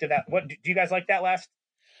aspect of that. What do you guys like that last?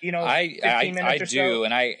 15 minutes or so? do,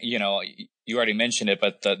 and you already mentioned it,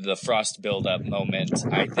 but the frost buildup moment,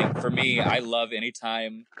 I think for me, I love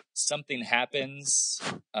anytime something happens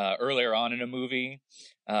earlier on in a movie,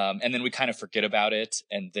 and then we kind of forget about it,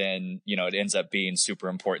 and then it ends up being super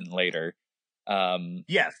important later.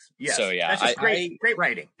 Yes. So yeah, that's just great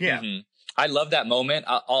writing. Yeah, I love that moment.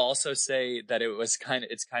 I'll also say that it's kind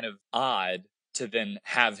of odd to then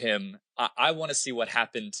have him. I want to see what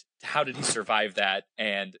happened. How did he survive that?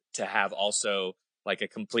 And to have also like a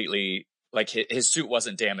completely, like his suit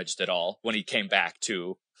wasn't damaged at all when he came back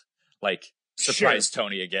to like surprise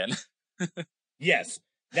Tony again. Yes,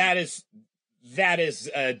 that is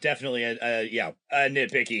definitely a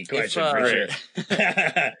nitpicky question for sure.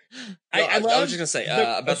 I was just gonna say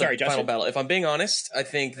about the final battle. If I'm being honest, I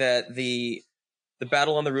think that the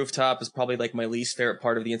battle on the rooftop is probably like my least favorite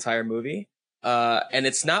part of the entire movie. And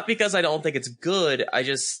it's not because I don't think it's good.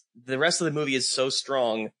 The rest of the movie is so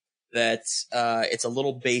strong that, it's a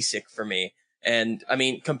little basic for me. And I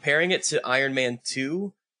mean, comparing it to Iron Man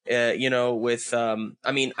 2, Iron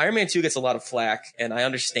Man 2 gets a lot of flack and I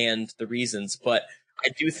understand the reasons, but I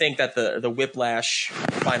do think that the Whiplash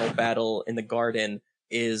final battle in the garden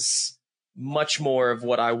is much more of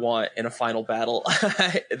what I want in a final battle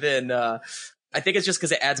than, I think it's just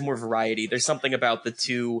because it adds more variety. There's something about the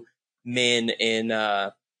two men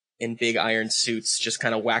in big iron suits just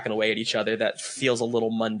kind of whacking away at each other that feels a little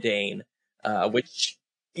mundane, which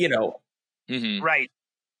right,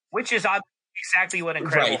 which is exactly what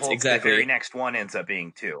Incredible Hulk, the very next one, ends up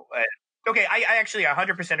being too. Okay, I actually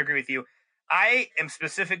 100% agree with you. I am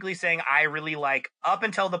specifically saying I really like up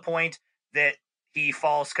until the point that he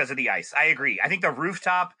falls because of the ice. I agree. I think the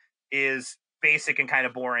rooftop is basic and kind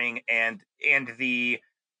of boring, and the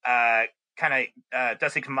kind of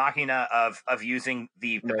Deus Ex Machina of using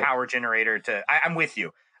the power generator to. I'm with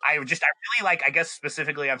you. I really like. I guess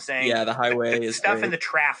specifically, I'm saying the highway the is stuff great. in the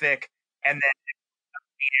traffic, and then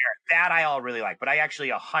that I all really like. But I actually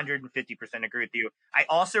 150% agree with you. I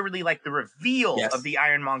also really like the reveal of the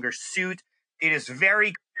Ironmonger suit. It is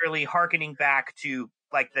very clearly harkening back to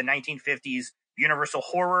like the 1950s Universal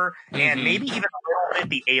horror and maybe even a little bit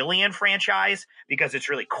the Alien franchise, because it's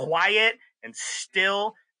really quiet and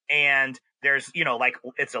still. And there's, like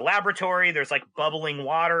it's a laboratory. There's like bubbling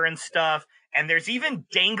water and stuff. And there's even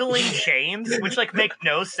dangling chains, which like make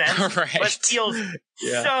no sense, but feels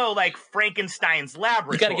so like Frankenstein's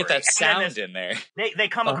laboratory. You got to get that sound in there. They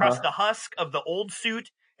come across the husk of the old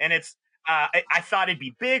suit, and it's I thought it'd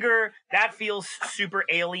be bigger. That feels super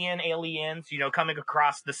aliens, coming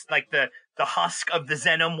across this, like the husk of the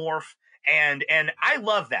xenomorph. And I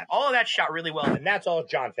love that. All of that shot really well. And that's all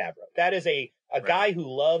Jon Favreau. That is a guy who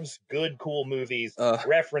loves good, cool movies,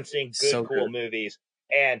 referencing good, cool movies.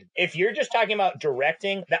 And if you're just talking about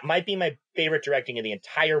directing, that might be my favorite directing in the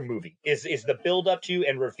entire movie is the build up to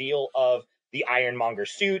and reveal of the Ironmonger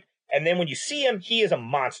suit. And then when you see him, he is a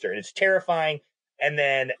monster and it's terrifying. And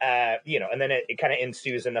then, and then it kind of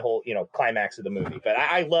ensues in the whole, climax of the movie. But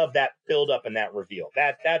I love that build up and that reveal.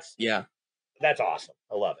 That's awesome.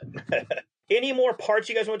 I love it. Any more parts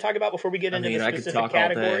you guys want to talk about before we get into the specific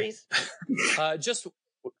categories?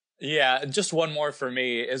 Just one more for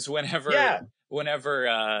me is whenever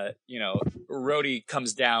Rhodey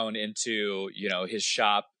comes down into, his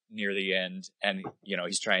shop near the end and,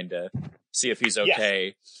 he's trying to see if he's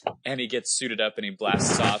okay. Yes. And he gets suited up and he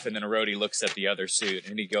blasts off. And then Rhodey looks at the other suit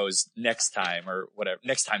and he goes, next time or whatever,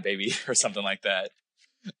 next time, baby, or something like that.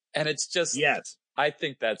 And it's just, I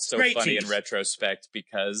think that's so great funny in retrospect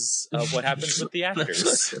because of what happens with the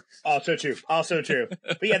actors. Also true.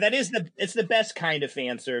 But yeah, it's the best kind of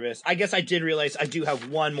fan service. I guess I did realize I do have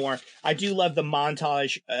one more. I do love the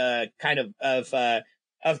montage,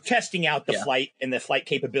 of testing out the flight and the flight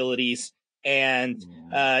capabilities. And,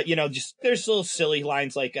 just there's little silly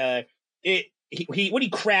lines like, when he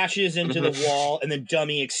crashes into the wall and then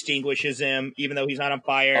dummy extinguishes him, even though he's not on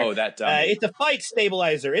fire. Oh, that dummy. It's a fight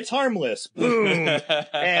stabilizer. It's harmless. Boom.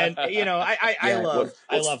 And, I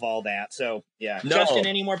love all that. So, yeah. No, Justin,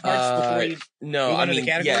 any more parts before we move on to the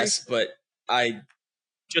categories? Yes, but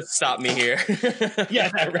just stop me here. Yeah,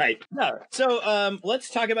 right. No. So, let's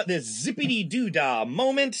talk about this zippity-doo-dah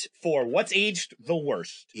moment for what's aged the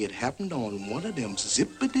worst. It happened on one of them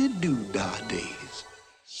zippity-doo-dah days.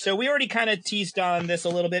 So we already kind of teased on this a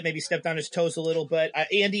little bit, maybe stepped on his toes a little, but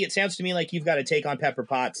Andy, it sounds to me like you've got a take on Pepper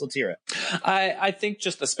Potts. Let's hear it. I think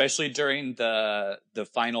just especially during the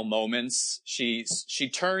final moments, she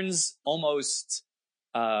turns almost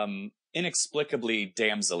inexplicably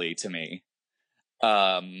damsel-y to me.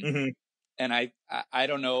 And I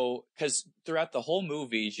don't know, because throughout the whole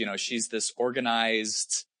movie, she's this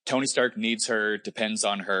organized, Tony Stark needs her, depends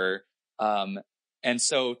on her. And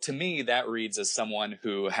so to me, that reads as someone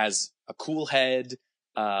who has a cool head,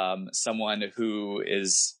 someone who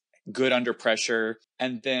is good under pressure.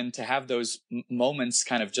 And then to have those moments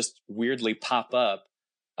kind of just weirdly pop up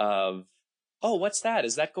of, oh, what's that?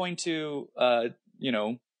 Is that going to,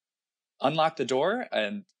 unlock the door?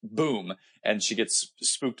 And boom. And she gets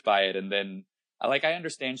spooked by it. And then I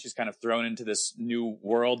understand she's kind of thrown into this new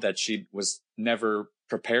world that she was never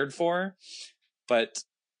prepared for. But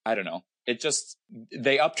I don't know.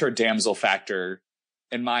 They upped her damsel factor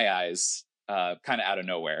in my eyes, kind of out of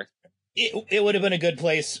nowhere. It would have been a good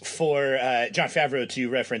place for Jon Favreau to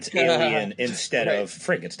reference Alien instead of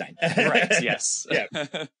Frankenstein. Right. Yes. Yeah.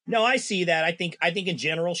 No, I see that. I think in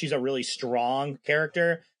general, she's a really strong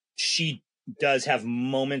character. She does have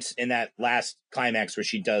moments in that last climax where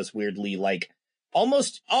she does weirdly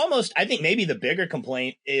almost, I think maybe the bigger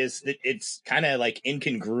complaint is that it's kind of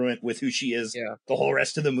incongruent with who she is the whole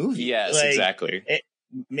rest of the movie. Yes, exactly.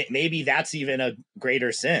 Maybe that's even a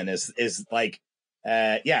greater sin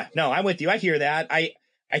no, I'm with you. I hear that. I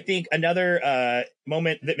think another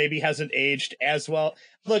moment that maybe hasn't aged as well.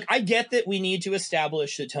 Look, I get that we need to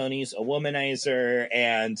establish that Tony's a womanizer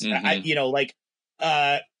and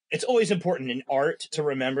it's always important in art to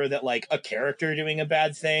remember that a character doing a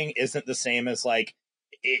bad thing isn't the same as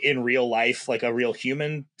in real life, a real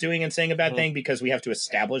human doing and saying a bad thing, because we have to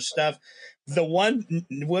establish stuff. The one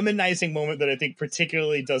womanizing moment that I think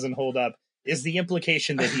particularly doesn't hold up is the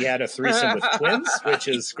implication that he had a threesome with twins, which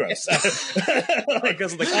is gross.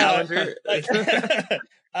 Because of the calendar.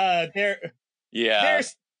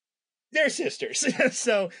 They're sisters.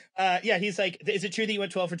 So, he's like, is it true that you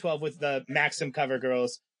went 12 for 12 with the Maxim cover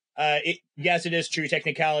girls? Yes, it is true.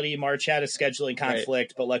 Technicality, March had a scheduling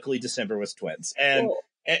conflict, but luckily December was twins. And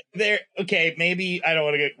maybe I don't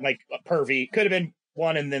want to get pervy. Could have been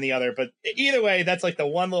one and then the other, but either way, that's the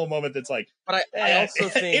one little moment that's But I also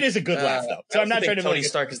think it is a good laugh though. So I'm not trying to. Tony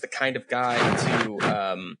Stark is the kind of guy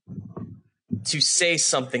to say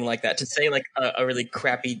something like that, to say a really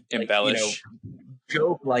crappy embellish.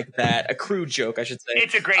 Joke like that, a crude joke, I should say.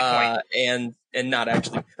 It's a great point, and not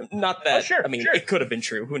actually, not that. It could have been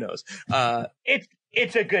true. Who knows?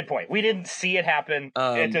 It's a good point. We didn't see it happen.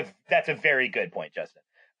 That's a very good point, Justin.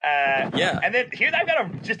 And then here I've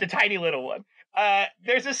got just a tiny little one.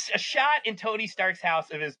 There's a shot in Tony Stark's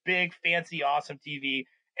house of his big, fancy, awesome TV,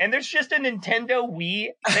 and there's just a Nintendo Wii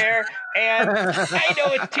there, and I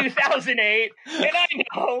know it's 2008, and I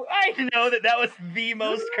know that was the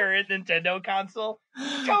most current Nintendo console.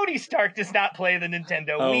 Tony Stark does not play the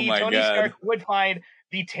Nintendo Wii. Tony Stark would find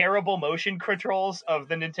the terrible motion controls of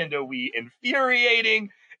the Nintendo Wii infuriating.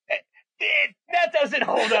 That doesn't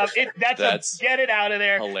hold up. Get it out of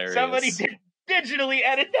there. Hilarious. Somebody digitally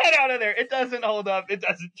edit that out of there. It doesn't hold up. It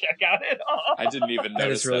doesn't check out at all. I didn't even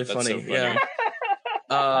notice that. Is really That's funny. so funny.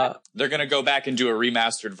 Yeah. They're gonna go back and do a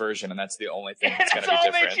remastered version, and that's the only thing that's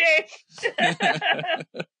gonna be different.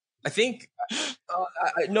 I think.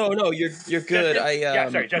 No, you're good.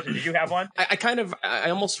 Justin, sorry, Justin. Did you have one?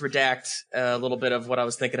 I almost redact a little bit of what I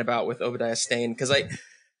was thinking about with Obadiah Stane, because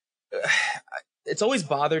it's always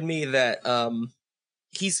bothered me that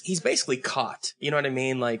he's basically caught. You know what I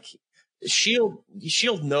mean? Like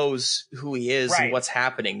Shield knows who he is and what's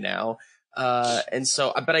happening now. And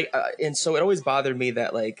so it always bothered me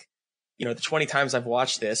that, like, you know, the 20 times I've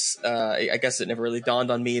watched this, I guess it never really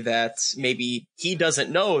dawned on me that maybe he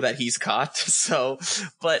doesn't know that he's caught. So,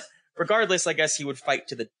 but regardless, I guess he would fight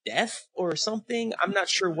to the death or something. I'm not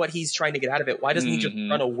sure what he's trying to get out of it. Why doesn't he just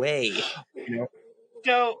run away? You know?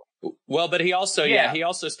 So. Well, but he also, he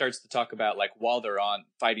also starts to talk about, like, while they're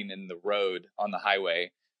fighting in the road on the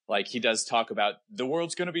highway, like, he does talk about the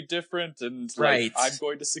world's going to be different and like, I'm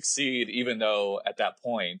going to succeed, even though at that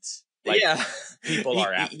point, like, people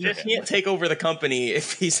are after him. He can't take over the company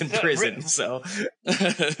if he's in prison. So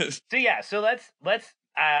let's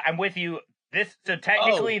I'm with you. So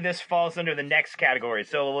technically this falls under the next category.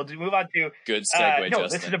 So we'll move on to good segue. No,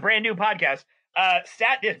 Justin. this is a brand new podcast.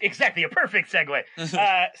 Exactly, a perfect segue.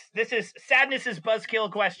 This is Sadness's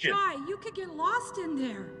buzzkill question. Shy, you could get lost in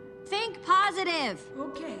there. Think positive.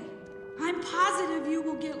 Okay. I'm positive you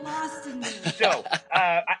will get lost in there. So,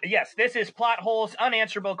 yes, this is plot holes,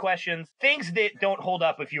 unanswerable questions, things that don't hold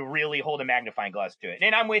up if you really hold a magnifying glass to it.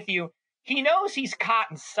 And I'm with you. He knows he's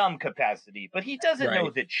caught in some capacity, but he doesn't know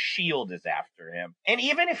that S.H.I.E.L.D. is after him. And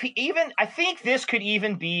I think this could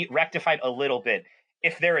even be rectified a little bit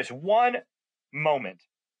if there is one moment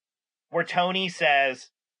where Tony says,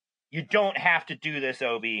 "You don't have to do this,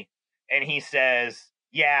 Obi," and he says,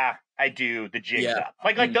 "Yeah, I do. The jig's up."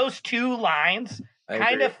 Like those two lines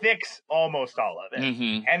kind of fix almost all of it,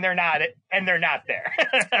 and they're not there.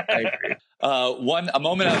 I agree. A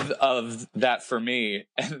moment of that for me,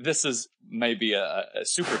 and this is maybe a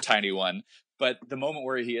super tiny one, but the moment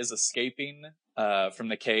where he is escaping from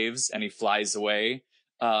the caves and he flies away.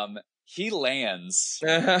 He lands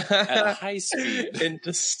at a high speed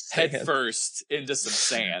head first into some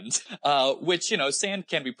sand, which, you know, sand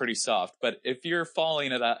can be pretty soft, but if you're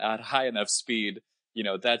falling at high enough speed, you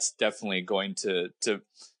know, that's definitely going to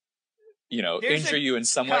you know, injure you in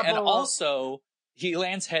some way. And also he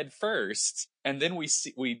lands head first, and then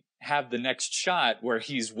we have the next shot where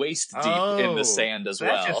he's waist deep in the sand as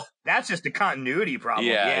well. That's just a continuity problem.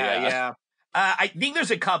 Yeah. I think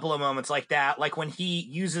there's a couple of moments like that, like when he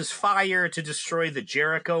uses fire to destroy the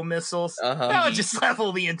Jericho missiles. That would just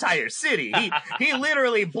level the entire city. He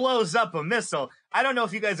literally blows up a missile. I don't know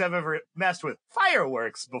if you guys have ever messed with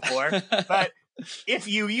fireworks before, but if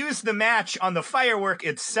you use the match on the firework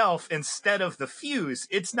itself instead of the fuse,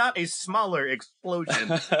 it's not a smaller explosion.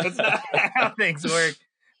 That's not how things work.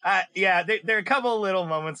 There are a couple of little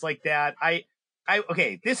moments like that.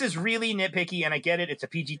 Okay, this is really nitpicky, and I get it. It's a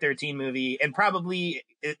PG-13 movie, and probably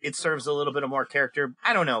it serves a little bit of more character.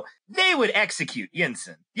 I don't know. They would execute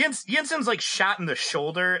Yinsen. Yinsen's like shot in the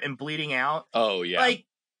shoulder and bleeding out. Oh, yeah. Like,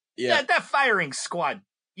 that firing squad,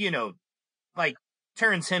 you know, like,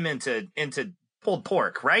 turns him into pulled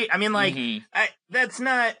pork, right? I mean, like, that's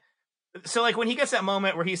not... So, like, when he gets that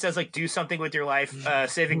moment where he says, like, do something with your life,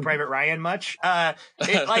 Saving Private Ryan much, I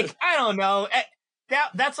don't know...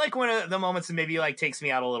 That's like one of the moments that maybe like takes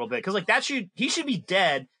me out a little bit, because like he should be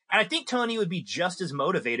dead, and I think Tony would be just as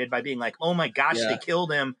motivated by being like, oh my gosh, they killed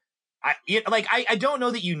him. I don't know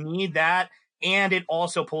that you need that, and it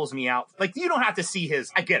also pulls me out. Like, you don't have to see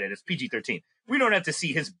his. I get it, it's PG-13. We don't have to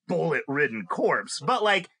see his bullet-ridden corpse, but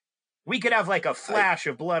like we could have like a flash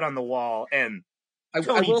of blood on the wall and. I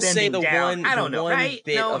will say the down. one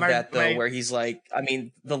bit of that though, where he's like, I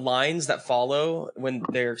mean, the lines that follow when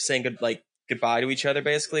they're saying goodbye to each other,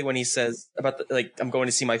 basically, when he says about I'm going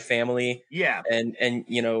to see my family. Yeah. And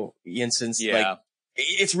you know, Yinsen's like,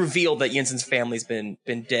 it's revealed that Yinsen's family's been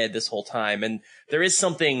dead this whole time. And there is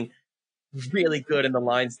something really good in the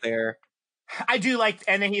lines there. I do like,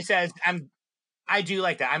 and then he says, I'm I do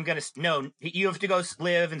like that. You have to go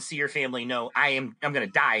live and see your family. No, I'm gonna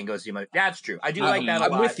die and go see my. That's true. I do like that a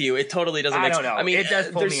lot. I'm with you. It totally doesn't. I don't know. I mean, it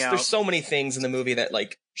does pull me out. There's so many things in the movie that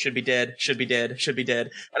like should be dead, and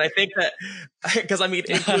I think that because I mean,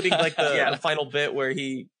 including like the final bit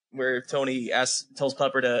where Tony tells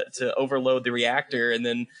Pepper to overload the reactor, and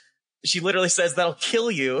then she literally says, "That'll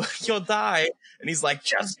kill you. You'll die," and he's like,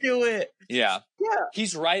 "Just do it." Yeah.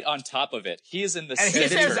 He's right on top of it. He is in the center.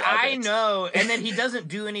 And he says, "I know," and then he doesn't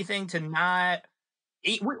do anything to not.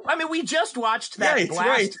 I mean, we just watched that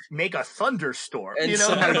blast make a thunderstorm. And you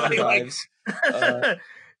know,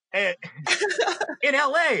 in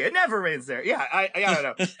LA, it never rains there. Yeah, I don't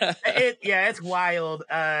know. It's wild.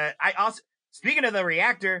 I also, speaking of the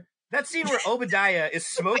reactor, that scene where Obadiah is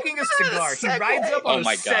smoking a cigar. He rides up on a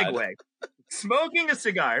Segway, smoking a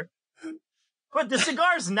cigar, but the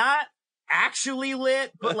cigar's not actually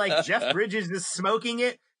lit, but like Jeff Bridges is smoking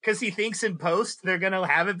it because he thinks in post they're gonna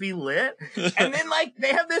have it be lit. And then like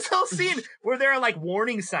they have this whole scene where there are like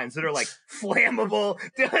warning signs that are like flammable.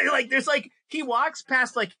 Like there's like he walks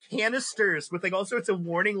past like canisters with like all sorts of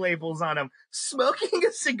warning labels on them, smoking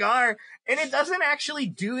a cigar, and it doesn't actually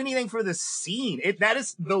do anything for the scene. That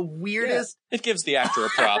is the weirdest. Yeah. It gives the actor a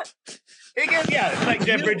prop. It's like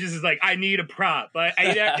Jeff Bridges is like, I need a prop, but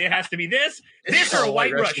it has to be this or a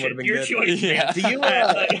White Russian. Your choice. Yeah. Do you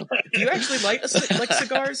actually like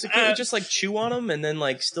cigars? Can't you just like chew on them and then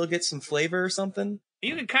like still get some flavor or something?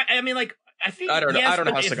 You can. I mean, like I think I don't know. Yes, I don't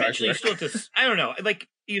know how cigars work. I don't know. Like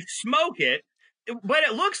you smoke it. What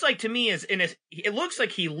it looks like to me it looks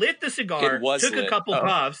like he lit the cigar, took a couple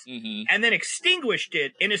puffs, and then extinguished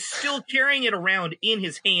it, and is still carrying it around in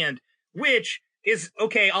his hand, which is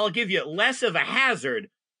okay. I'll give you less of a hazard,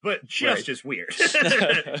 but just as weird.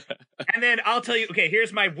 And then I'll tell you. Okay,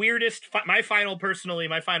 here's my weirdest, my final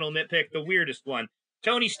nitpick. The weirdest one.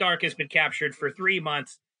 Tony Stark has been captured for 3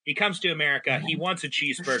 months. He comes to America. He wants a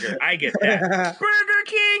cheeseburger. I get that. Burger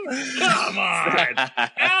King? Come on.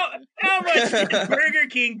 How much did Burger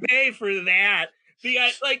King pay for that?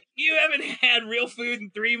 Like, you haven't had real food in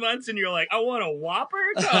 3 months and you're like, I want a Whopper?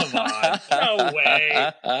 Come on. No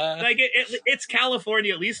way. Like, it's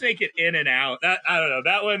California. At least make it In and Out. I don't know.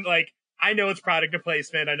 That one, like, I know it's product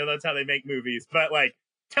placement. I know that's how they make movies. But, like,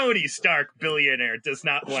 Tony Stark, billionaire, does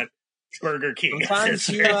not want Burger King. Sometimes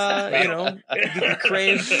you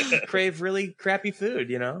crave really crappy food,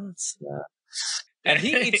 you know? It's, and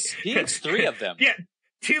he eats 3 of them. Yeah.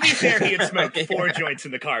 To be fair, he had smoked 4 joints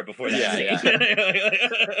in the car before that.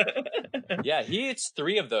 Yeah, he eats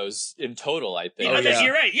 3 of those in total, I think.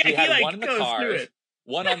 You're right. Yeah, he had like one in the car,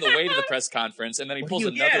 one on the way to the press conference, and then he pulls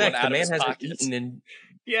another one out of his pocket.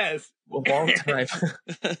 Yes. A long time.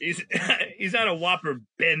 He's on a Whopper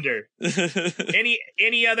bender.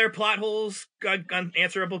 Any other plot holes,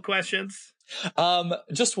 unanswerable questions?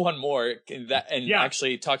 Just one more.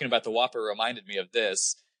 Actually, talking about the Whopper reminded me of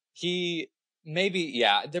this. Maybe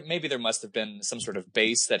there must have been some sort of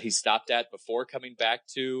base that he stopped at before coming back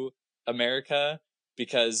to America,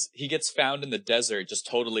 because he gets found in the desert just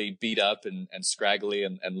totally beat up and scraggly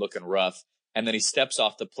and looking rough. And then he steps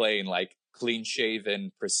off the plane like clean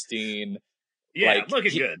shaven, pristine. Yeah, like,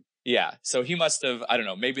 looking good. Yeah. So he must have, I don't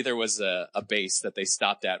know, maybe there was a base that they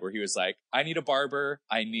stopped at where he was like, I need a barber,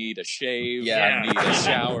 I need a shave, I need a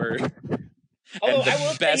shower. Although I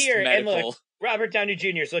will say here, and look, Robert Downey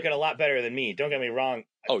Jr. is looking a lot better than me. Don't get me wrong.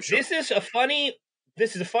 Oh, sure. This is a funny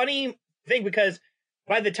thing, because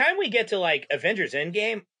by the time we get to like Avengers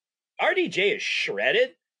Endgame, RDJ is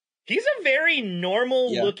shredded. He's a very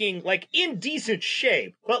normal looking, like in decent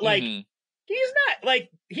shape, but like he's not like,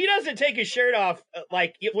 he doesn't take his shirt off.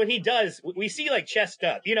 Like when he does, we see like chest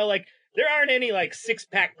up, you know, like there aren't any like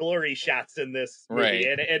 6-pack glory shots in this movie. Right.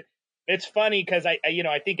 And it's funny because I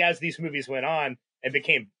think as these movies went on and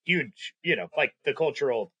became huge, you know, like the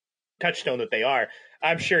cultural touchstone that they are,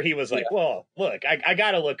 I'm sure he was like, well, look, I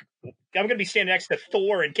gotta look, I'm gonna be standing next to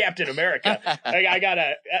Thor and Captain America. I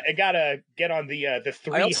gotta get on the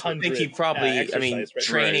 300. I also think he probably,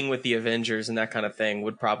 training with the Avengers and that kind of thing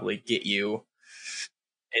would probably get you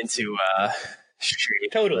into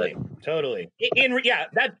shape. Totally.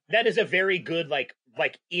 That is a very good like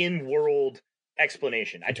in-world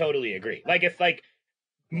explanation. I totally agree. Like if like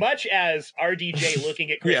much as RDJ looking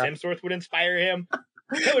at Chris Hemsworth would inspire him,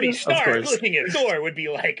 Tony Stark looking at Thor would be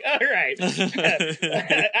like, all right,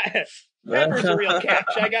 Pepper's a real catch.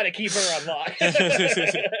 I got to keep her on lock.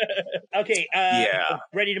 Okay,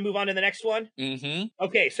 ready to move on to the next one? Mm-hmm.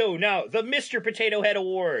 Okay, so now the Mr. Potato Head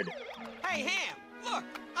Award. Hey, Ham, look,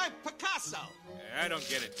 I'm Picasso. I don't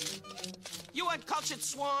get it. You uncultured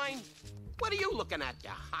swine. What are you looking at, you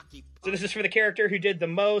hockey? So this is for the character who did the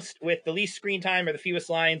most with the least screen time or the fewest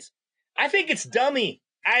lines. I think it's Dummy.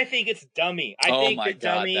 I think Dummy,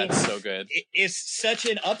 that's so good. Is such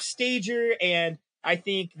an upstager, and I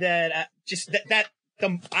think that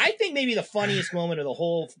I think maybe the funniest moment of the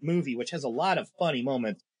whole movie, which has a lot of funny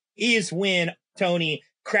moments, is when Tony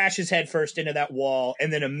crashes headfirst into that wall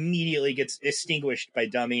and then immediately gets extinguished by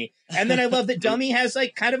Dummy. And then I love that Dummy has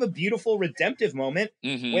like kind of a beautiful redemptive moment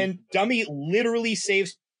when Dummy literally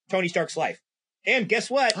saves Tony Stark's life. And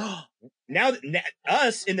guess what? now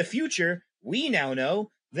us in the future, we now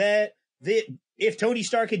know that if Tony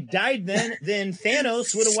Stark had died then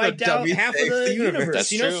Thanos would have wiped out half of the universe. That's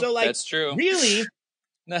true. So like, that's true. Really?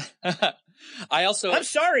 I'm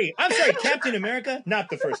sorry, Captain America, not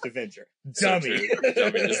the first Avenger. Dummy.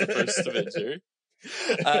 Dummy is the first Avenger.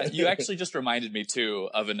 You actually just reminded me too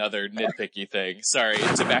of another nitpicky thing. Sorry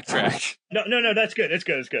to backtrack. No, that's good. It's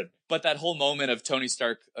good. But that whole moment of Tony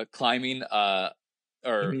Stark climbing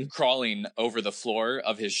crawling over the floor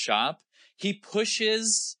of his shop, he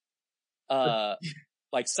pushes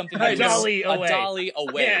like something a dolly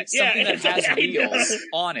away, something that has wheels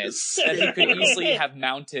on it that he could easily have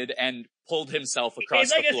mounted and pulled himself across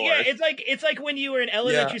the floor. It's like when you were in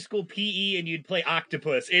elementary school PE and you'd play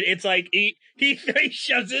octopus. It's like he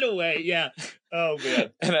shoves it away. Yeah. Oh man.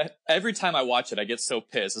 And every time I watch it, I get so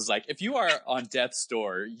pissed. It's like, if you are on death's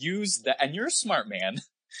door, use that, and you're a smart man.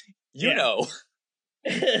 You know.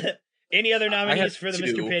 Any other nominees for the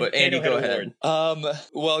Mr. Potato Head Award?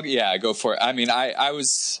 Well, yeah, go for it. I mean, I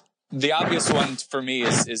was, the obvious one for me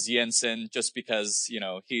is Jensen, just because, you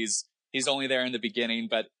know, he's only there in the beginning,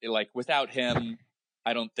 but like without him,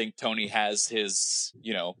 I don't think Tony has his,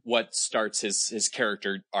 you know, what starts his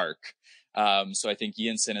character arc. So I think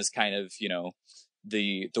Jensen is kind of, you know,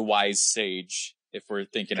 the wise sage, if we're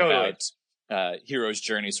thinking about hero's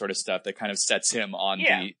journey sort of stuff, that kind of sets him on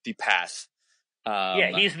the path.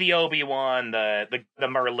 He's the Obi-Wan, the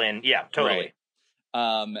Merlin. Yeah, totally.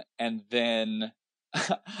 Right. And then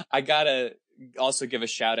I gotta also give a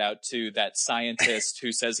shout out to that scientist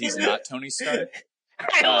who says he's not Tony Stark.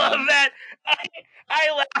 I love that.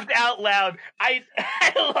 I laughed out loud. I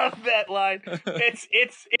love that line.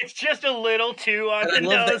 It's just a little too on the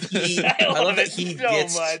nose. I love that he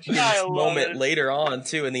gets this moment later on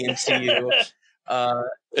too in the MCU.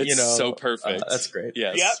 It's so perfect. That's great.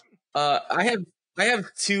 Yes. Yep. I have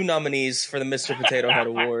two nominees for the Mr. Potato Head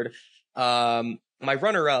Award. My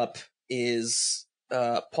runner-up is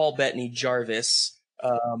Paul Bettany Jarvis.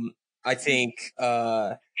 I think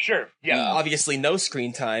sure, yeah. Obviously no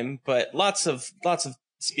screen time, but lots of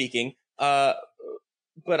speaking. But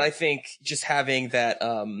I think just having that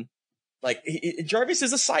Jarvis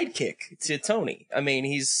is a sidekick to Tony. I mean,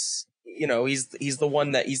 he's the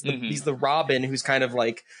one that he's the Robin who's kind of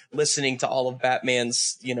like listening to all of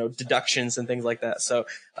Batman's, you know, deductions and things like that. So,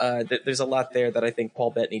 there's a lot there that I think Paul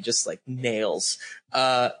Bettany just like nails.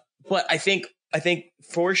 But I think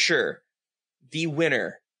for sure the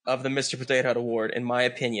winner of the Mr. Potato Head Award, in my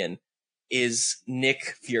opinion, is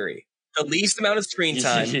Nick Fury. The least amount of screen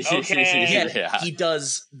time. He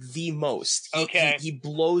does the most. He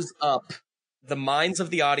blows up the minds of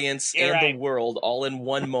the audience the world all in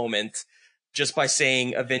one moment just by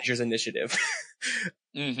saying Avengers Initiative.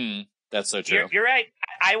 That's so true. You're right.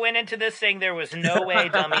 I went into this saying there was no way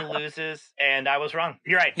Dummy loses, and I was wrong.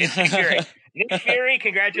 You're right. It's Nick Fury. Nick Fury,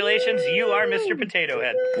 congratulations. You are Mr. Potato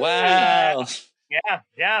Head. Wow.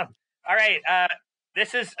 Yeah. All right.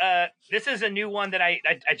 This is a new one that I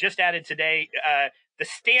just added today. The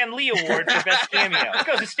Stan Lee Award for Best Cameo. It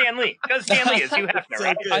goes to Stan Lee. As Hugh Hefner,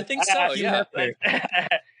 right? I think so, yeah.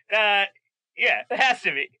 Yeah, it has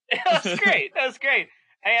to be. That was great.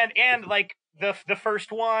 And like the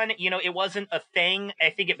first one, you know, it wasn't a thing. I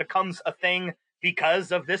think it becomes a thing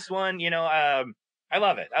because of this one, you know. I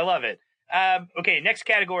love it. Okay, next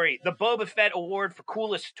category. The Boba Fett Award for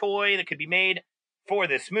Coolest Toy that could be made for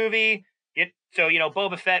this movie. So, you know,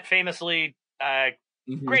 Boba Fett famously...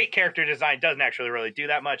 great character design, doesn't actually really do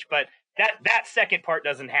that much, but that second part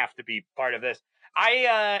doesn't have to be part of this.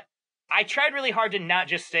 I tried really hard to not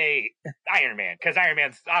just say Iron Man, because Iron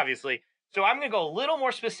Man's obviously. So I'm going to go a little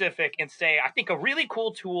more specific and say I think a really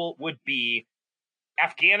cool tool would be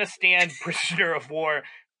Afghanistan prisoner of war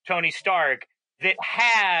Tony Stark that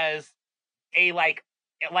has a like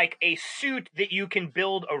a suit that you can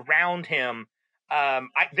build around him.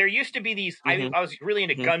 There used to be these. I was really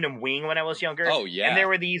into Gundam Wing when I was younger. Oh yeah, and there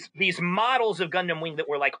were these models of Gundam Wing that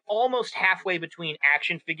were like almost halfway between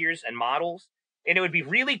action figures and models. And it would be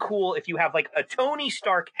really cool if you have like a Tony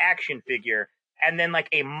Stark action figure and then like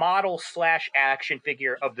a model / action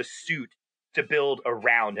figure of the suit to build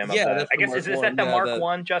around him. Yeah, of that. that's I the guess Mark is that the I, Mark the-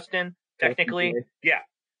 One, Justin? Technically, yeah.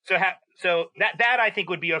 So that I think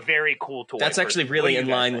would be a very cool toy. That's actually personally. What really do you in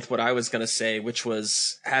guys line think? with what I was gonna say, which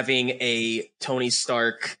was having a Tony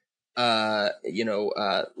Stark, lab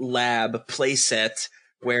playset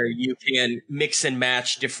where you can mix and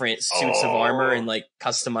match different suits of armor and like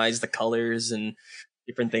customize the colors and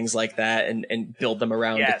different things like that, and build them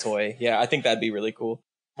around Yes. the toy. Yeah, I think that'd be really cool.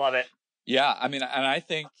 Love it. Yeah, I mean, and I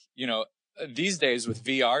think, these days with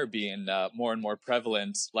VR being more and more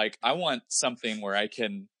prevalent, like I want something where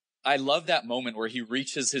I love that moment where he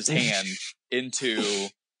reaches his hand into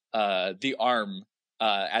the arm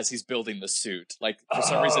as he's building the suit. Like for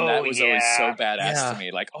some reason that was always so badass to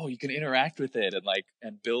me. Like, oh, you can interact with it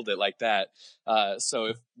and build it like that.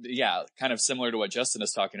 So kind of similar to what Justin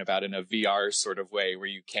is talking about in a VR sort of way where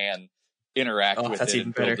you can interact with it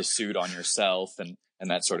and build the suit on yourself and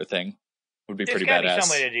that sort of thing. Would be pretty badass. There's gotta be some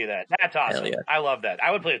way to do that. That's awesome. Yeah. I love that.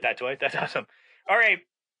 I would play with that toy. That's awesome. All right.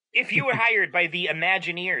 If you were hired by the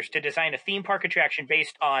Imagineers to design a theme park attraction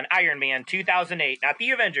based on Iron Man 2008, not the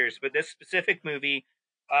Avengers, but this specific movie,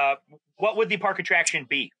 what would the park attraction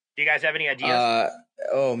be? Do you guys have any ideas?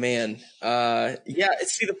 Oh man.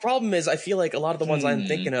 See, the problem is I feel like a lot of the ones I'm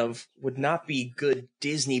thinking of would not be good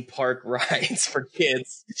Disney park rides for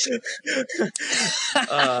kids.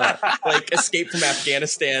 Like Escape from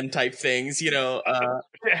Afghanistan type things,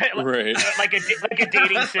 right. like a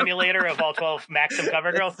dating simulator of all 12 Maxim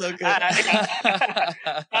cover girls. So good.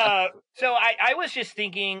 So I was just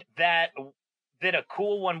thinking that a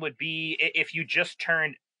cool one would be if you just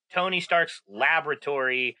turned Tony Stark's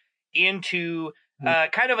laboratory into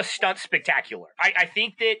kind of a stunt spectacular. I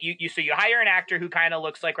think that you hire an actor who kind of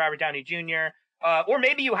looks like Robert Downey Jr., or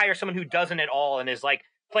maybe you hire someone who doesn't at all and is like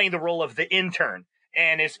playing the role of the intern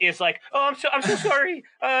and is like, oh, I'm so sorry,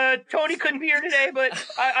 Tony couldn't be here today, but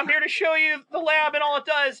I'm here to show you the lab and all it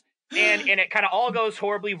does, and it kind of all goes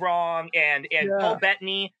horribly wrong, and Paul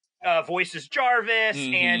Bettany voices Jarvis,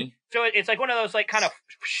 and so it's like one of those like kind of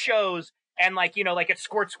shows. And like it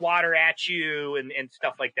squirts water at you and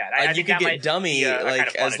stuff like that. I you think could that get might Dummy be a like kind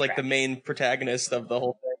of fun as like the attraction. main protagonist of the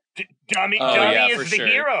whole thing. Dummy yeah, is for the sure.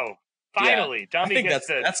 hero. Finally, Dummy. I think gets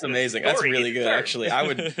that's the amazing. That's story really he good, deserves. actually. I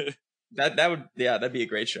would that'd be a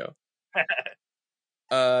great show.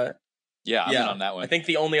 I'm in on that one. I think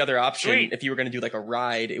the only other option, Sweet. if you were going to do like a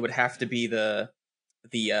ride, it would have to be the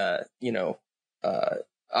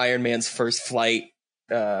Iron Man's first flight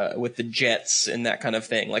with the jets and that kind of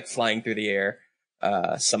thing, like flying through the air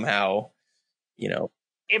somehow.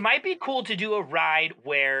 It might be cool to do a ride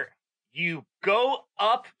where you go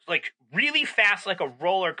up like really fast, like a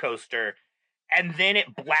roller coaster, and then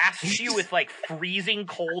it blasts you with like freezing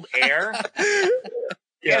cold air,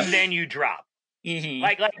 and then you drop. Mm-hmm.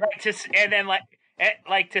 Like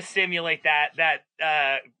to simulate that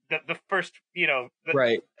the first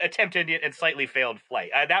Right. attempted and slightly failed flight.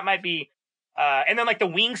 That might be and then like the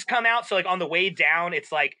wings come out, so like on the way down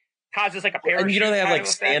it's like causes like a parachute. And they have kind like of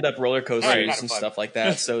effect. stand-up roller coasters Right. and stuff like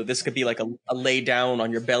that. So this could be like a lay down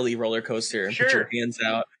on your belly roller coaster and put your hands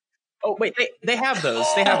out. Oh wait, they have those.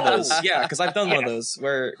 They have those. Yeah, because I've done one of those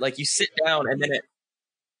where like you sit down and then it.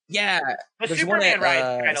 Yeah, The there's Superman one at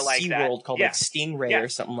ride kinda like that. SeaWorld called Yeah. like Stingray Yeah. or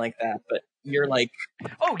something like that. But you're like,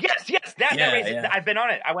 Oh yes, that Yeah, race. yeah. I've been on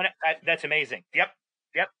it. That's amazing. Yep.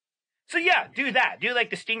 So yeah, do that. Do like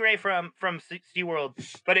the Stingray from SeaWorld,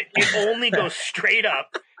 but it only goes straight up,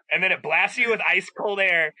 and then it blasts you with ice cold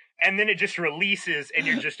air, and then it just releases, and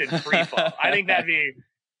you're just in free fall. I think that'd be.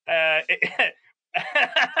 I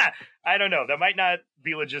don't know. That might not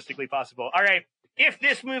be logistically possible. All right, if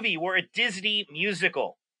this movie were a Disney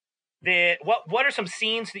musical, what are some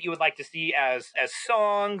scenes that you would like to see as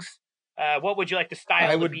songs? What would you like the style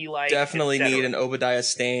I to would be like? definitely et cetera? need an Obadiah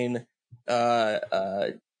Stane,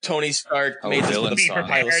 Tony Stark made this Dylan with a song.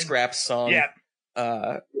 pile of scraps song. Yeah.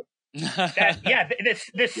 Uh,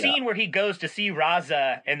 The scene where he goes to see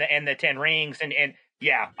Raza and the 10 rings and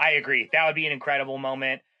yeah, I agree. That would be an incredible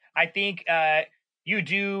moment. I think you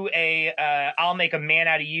do I'll make a man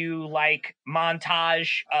out of you like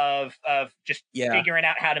montage of just figuring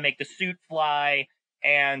out how to make the suit fly,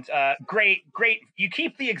 and great. You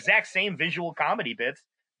keep the exact same visual comedy bits.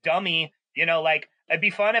 Dummy, like it'd be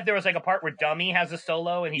fun if there was like a part where Dummy has a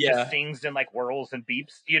solo and he just sings and like whirls and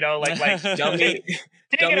beeps, like Dummy.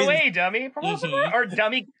 Take it away, Dummy. Mm-hmm. Or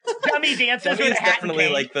Dummy dances Dummy with is a hat and definitely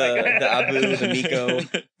cane. like the Abu, the Miko,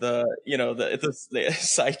 the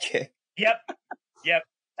sidekick. Yep.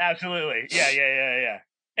 Absolutely. Yeah.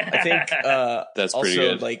 I think That's also pretty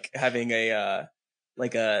good. like having a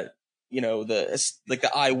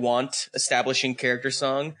the I Want establishing character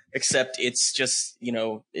song, except it's just,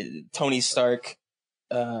 Tony Stark.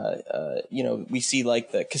 We see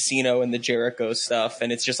like the Casino and the Jericho stuff,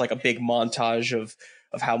 and it's just like a big montage of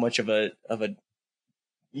how much of a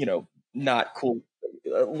not cool,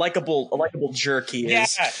 a likable jerk he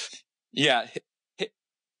is. Yeah.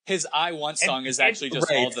 His I Want song is actually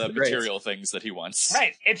just all the material things that he wants.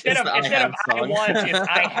 Right. Instead of I want, it's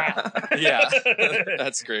I have. Yeah.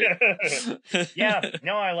 That's great. Yeah.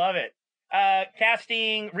 No, I love it.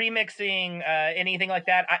 Casting, remixing, anything like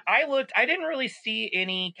that. I looked, I didn't really see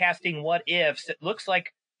any casting what ifs. It looks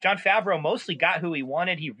like Jon Favreau mostly got who he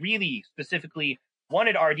wanted. He really specifically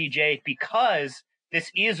wanted RDJ because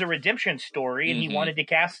this is a redemption story, and he wanted to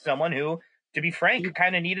cast someone who, to be frank,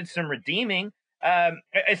 kind of needed some redeeming.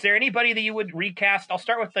 Is there anybody that you would recast? I'll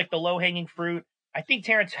start with like the low hanging fruit. I think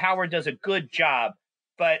Terrence Howard does a good job,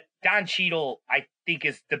 but Don Cheadle, I think,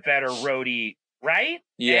 is the better Rhodey, right?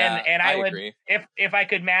 Yeah, and I would agree. if I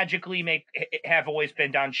could magically have always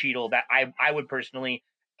been Don Cheadle, that I would personally,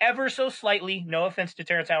 ever so slightly, no offense to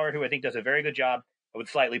Terrence Howard, who I think does a very good job, I would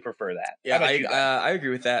slightly prefer that. Yeah, I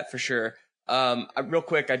agree with that for sure. Real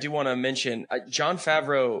quick, I do want to mention Jon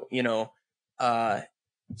Favreau.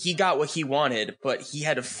 He got what he wanted, but he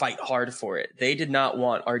had to fight hard for it. They did not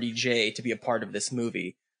want RDJ to be a part of this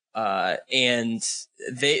movie. And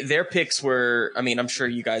their picks were, I mean, I'm sure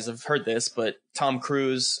you guys have heard this, but Tom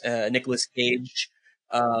Cruise, Nicolas Cage.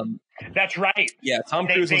 That's right. Yeah, Tom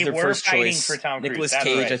Cruise was their first choice. For Tom Cruise. Nicolas That's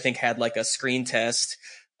Cage, right. I think, had like a screen test.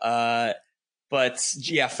 But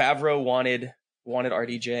yeah, Favreau wanted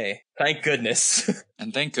RDJ. Thank goodness.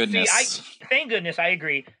 And thank goodness. See, thank goodness, I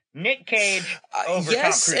agree. Nick Cage over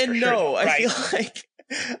yes Tom Cruise and for no. sure, right?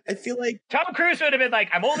 I feel like Tom Cruise would have been like,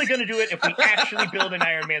 I'm only going to do it if we actually build an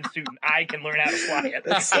Iron Man suit and I can learn how to fly it.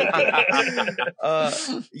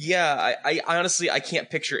 Yeah, I honestly, I can't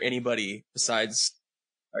picture anybody besides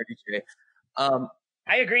RDJ.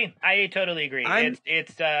 I agree. I totally agree.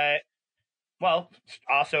 It's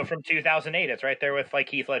also from 2008. It's right there with like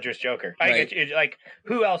Heath Ledger's Joker. Right. Like,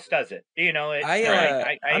 who else does it? I'm not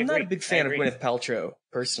agree. a big fan of Gwyneth Paltrow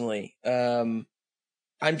personally. I'm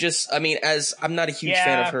not a huge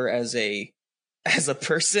fan of her as a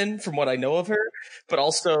person from what I know of her, but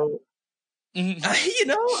also, I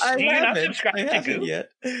haven't yet.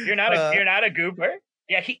 You're not a goober.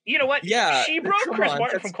 Yeah, you know what? Yeah, she broke Chris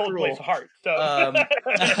Martin from Coldplay's heart. So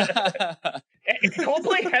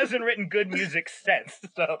Coldplay hasn't written good music since.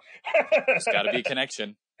 So there's got to be a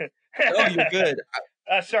connection. Oh, you're good.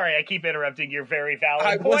 Sorry, I keep interrupting your very valid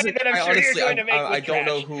I point that I'm sure you're going to make. I don't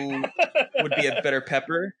know who would be a better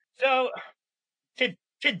Pepper. So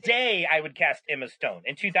today, I would cast Emma Stone.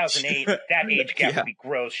 In 2008, that age gap would be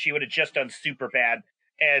gross. She would have just done Superbad.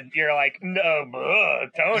 And you're like, no,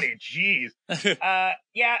 Tony, jeez. I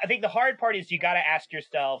think the hard part is you got to ask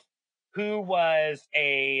yourself, who was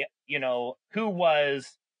a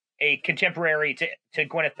contemporary to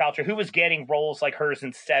Gwyneth Paltrow? Who was getting roles like hers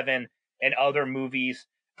in Seven and other movies?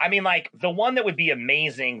 I mean, like, the one that would be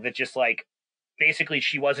amazing that just, like, basically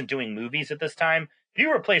she wasn't doing movies at this time. If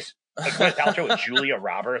you replace Gwyneth Paltrow with Julia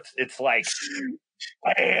Roberts, it's like,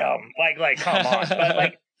 damn, like, come on. But,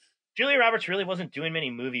 like, Julia Roberts really wasn't doing many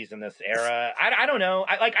movies in this era. I don't know.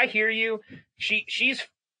 I hear you. She's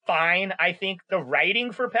fine. I think the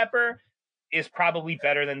writing for Pepper is probably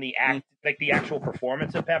better than the actual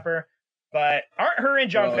performance of Pepper. But aren't her and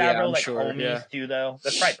Jon Favreau homies too, though?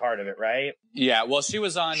 That's probably part of it, right? Yeah. Well, she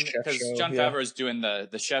was on because Jon Favreau is doing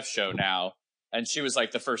the chef show now, and she was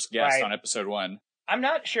like the first guest on episode 1. I'm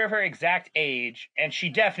not sure of her exact age, and she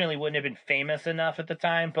definitely wouldn't have been famous enough at the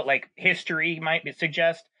time, but like history might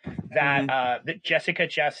suggest that that Jessica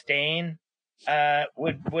Chastain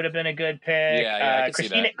would have been a good pick. Yeah, I can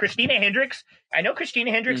see that. Christina Hendricks. I know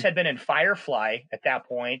Christina Hendricks had been in Firefly at that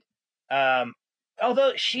point.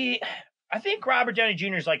 Although I think Robert Downey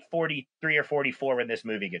Jr. is like 43 or 44 when this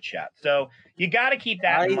movie gets shot. So you got to keep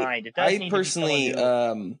that in mind. It does need personally,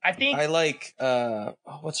 to be I think I like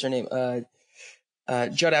what's her name?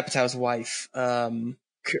 Judd Apatow's wife.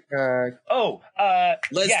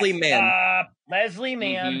 Leslie Mann. Leslie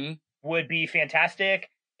Mann would be fantastic,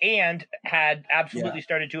 and had absolutely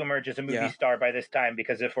started to emerge as a movie star by this time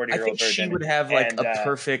because of 40-Year-Old Virgin. I think she would have like a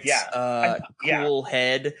perfect, cool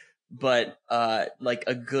head, but like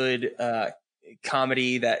a good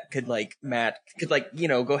comedy that could like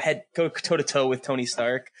go toe to toe with Tony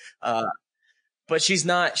Stark. But she's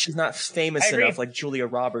not famous enough like Julia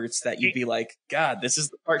Roberts that you'd be like, God, this is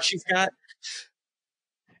the part she's got.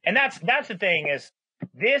 And that's the thing is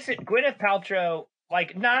this Gwyneth Paltrow,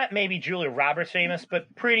 like not maybe Julia Roberts famous,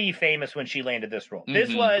 but pretty famous when she landed this role.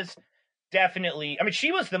 This was definitely. I mean,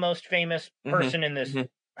 she was the most famous person in this.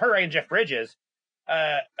 Her and Jeff Bridges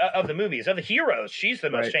of the movies, of the heroes. She's the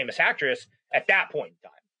most famous actress at that point in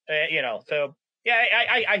time. So yeah,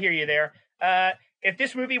 I hear you there. If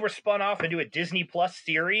this movie were spun off into a Disney Plus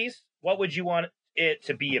series, what would you want it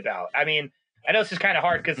to be about? I mean, I know this is kind of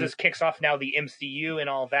hard because this kicks off now the MCU and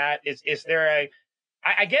all that. Is there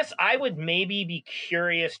I guess I would maybe be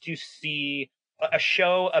curious to see a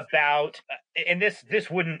show about, and this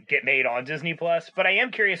wouldn't get made on Disney Plus, but I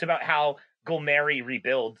am curious about how Gulmeri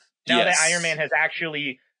rebuilds now that Iron Man has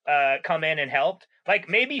actually come in and helped. Like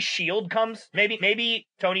maybe SHIELD comes, maybe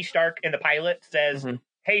Tony Stark in the pilot says,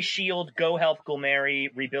 "Hey SHIELD, go help Gulmeri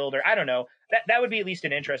rebuild," or I don't know. That would be at least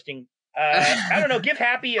an interesting. I don't know. Give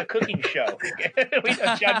Happy a cooking show. We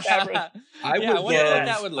know Jon Favreau.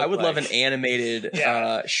 I would love an animated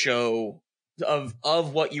show of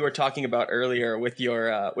what you were talking about earlier with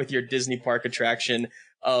your Disney park attraction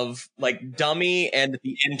of like Dummy and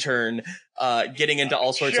the intern getting into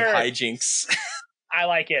all sorts of hijinks. I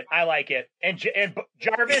like it. And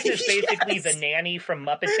Jarvis is basically the nanny from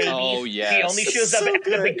Muppet Babies. Oh, yes. He only shows up at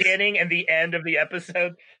the beginning and the end of the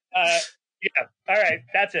episode. Yeah. All right.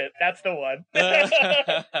 That's it. That's the one. Best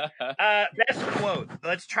quote.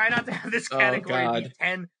 Let's try not to have this category be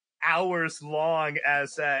 10 hours long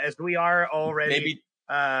as we are already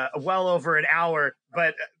well over an hour.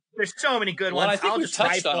 But there's so many good ones. I think we've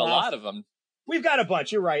touched on a lot of them. We've got a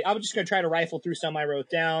bunch. You're right. I'm just going to try to rifle through some I wrote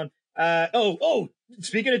down.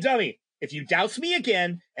 Speaking of Dummy, if you douse me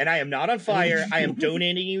again and I am not on fire, I am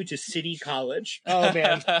donating you to City College. Oh,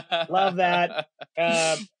 man. Love that.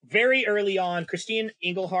 Very early on, Christine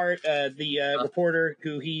Engelhardt, the reporter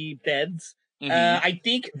who he beds, I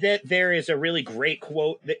think that there is a really great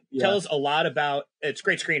quote that tells a lot about, it's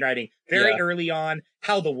great screenwriting, very early on,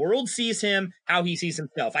 how the world sees him, how he sees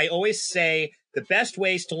himself. I always say the best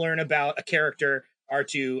ways to learn about a character are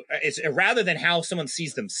rather than how someone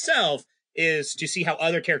sees themselves, is to see how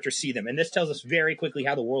other characters see them. And this tells us very quickly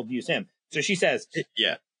how the world views him. So she says,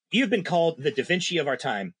 "You've been called the Da Vinci of our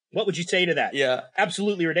time. What would you say to that?" Yeah.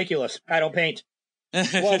 "Absolutely ridiculous. I don't paint."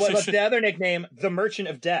 "Well, what's the other nickname?" "The Merchant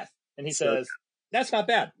of Death." And he says, "That's not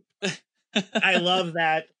bad." I love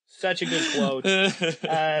that. Such a good quote.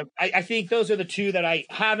 I think those are the two that I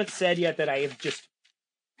haven't said yet that I just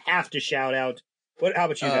have to shout out. How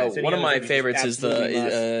about you guys? One of my favorites is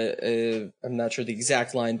I'm not sure the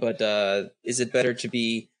exact line, but is it better to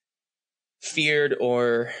be feared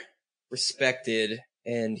or respected?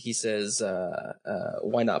 And he says,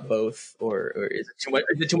 why not both? Or is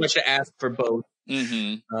it too much to ask for both?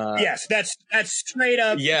 Yes, that's straight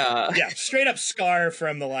up. Yeah, straight up Scar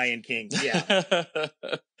from The Lion King. Yeah.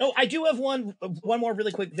 Oh, I do have one more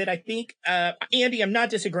really quick that I think, Andy, I'm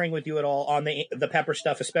not disagreeing with you at all on the Pepper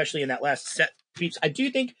stuff, especially in that last set piece. I do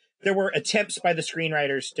think there were attempts by the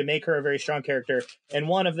screenwriters to make her a very strong character, and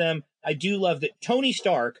one of them, I do love that Tony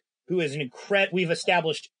Stark, who is we've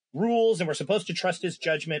established rules and we're supposed to trust his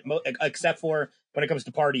judgment, except for when it comes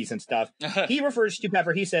to parties and stuff. He refers to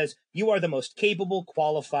Pepper. He says, "You are the most capable,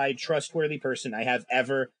 qualified, trustworthy person I have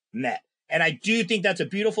ever met." And I do think that's a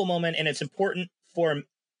beautiful moment, and it's important for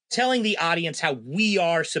telling the audience how we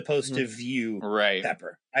are supposed to view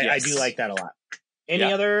Pepper. I do like that a lot. Any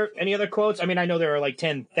other quotes? I mean, I know there are like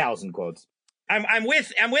 10,000 quotes. I'm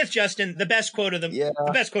with Justin. The best quote of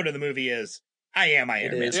the movie is, "I am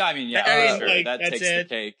Iron Man." Yeah, I mean, sure. That takes the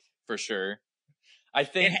cake for sure. I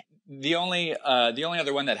think the only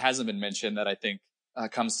other one that hasn't been mentioned that I think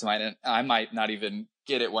comes to mind, and I might not even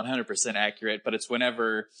get it 100% accurate, but it's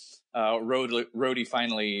whenever Rhodey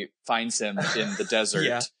finally finds him in the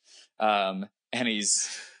desert, and he's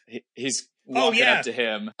walking up to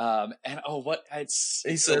him,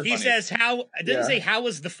 he says, "How?" It doesn't say, "How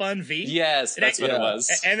was the fun, V?" Yes, that's what it was.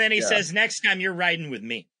 And then he says, "Next time you're riding with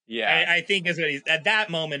me." Yeah, I think is what at that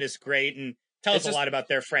moment is great and tells a lot about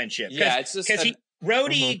their friendship. Yeah, it's just because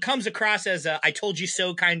Rhodey comes across as a "I told you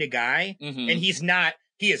so" kind of guy, and he's not.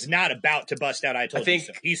 He is not about to bust out "I told you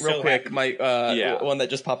so." He's real so quick, happy. my one that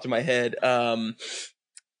just popped in my head.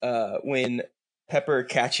 When Pepper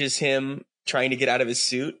catches him trying to get out of his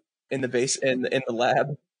suit in the base in the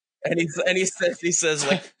lab, and he says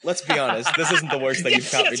like, "Let's be honest, this isn't the worst thing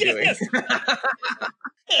you've caught me doing."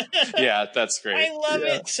 Yeah, that's great. I love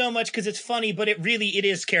it so much because it's funny, but it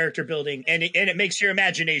is character building, and it makes your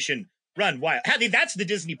imagination run wild. That's the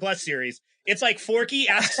Disney Plus series. It's like Forky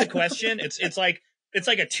asks a question. It's like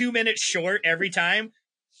a 2-minute short every time,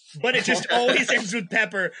 but it just always ends with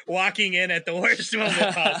Pepper walking in at the worst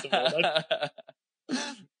moment possible.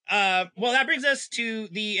 Well, that brings us to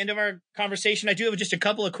the end of our conversation. I do have just a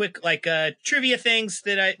couple of quick trivia things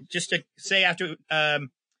that I just to say after.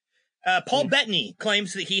 Paul Bettany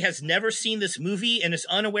claims that he has never seen this movie and is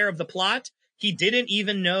unaware of the plot. He didn't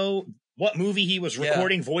even know what movie he was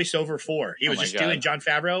recording voiceover for. He was just doing Jon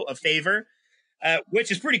Favreau a favor,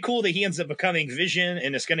 which is pretty cool that he ends up becoming Vision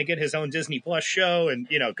and is going to get his own Disney Plus show. And,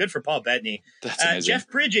 good for Paul Bettany. That's amazing. Jeff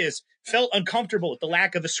Bridges felt uncomfortable with the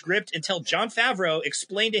lack of a script until Jon Favreau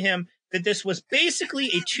explained to him that this was basically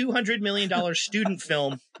a $200 million student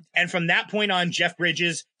film. And from that point on, Jeff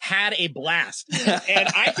Bridges had a blast. And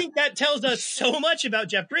I think that tells us so much about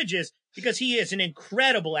Jeff Bridges because he is an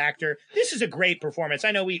incredible actor. This is a great performance.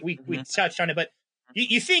 I know we touched on it, but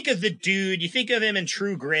you think of the dude, you think of him in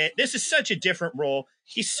True Grit. This is such a different role.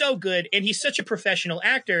 He's so good. And he's such a professional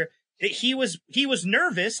actor that he was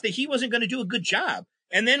nervous that he wasn't going to do a good job.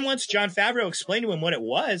 And then once Jon Favreau explained to him what it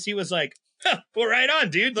was, he was like, well, right on,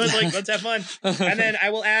 dude. Let's have fun. And then I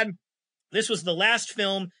will add, this was the last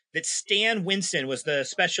film that Stan Winston was the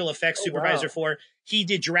special effects supervisor for. He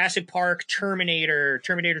did Jurassic Park, Terminator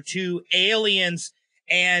 2, Aliens.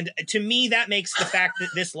 And to me, that makes the fact that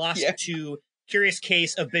this lost to Curious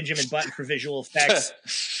Case of Benjamin Button for visual effects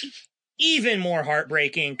even more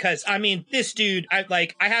heartbreaking. Because, I mean, this dude, I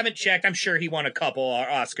haven't checked. I'm sure he won a couple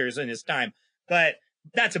Oscars in his time. But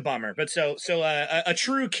that's a bummer. But so a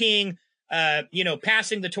true king,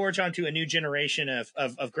 passing the torch on to a new generation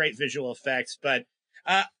of great visual effects. But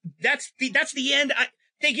that's the end.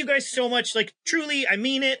 Thank you guys so much. Like, truly, I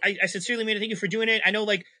mean it. I sincerely mean it. Thank you for doing it. I know,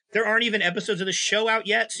 there aren't even episodes of the show out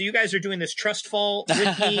yet. So you guys are doing this trust fall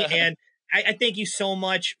with me. And I thank you so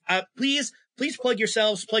much. Please plug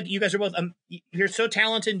yourselves. You guys are both, you're so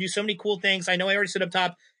talented and do so many cool things. I know I already said up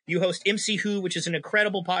top, you host MC Who, which is an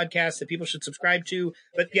incredible podcast that people should subscribe to.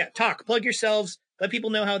 But yeah, plug yourselves. Let people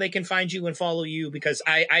know how they can find you and follow you, because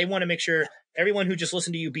I want to make sure everyone who just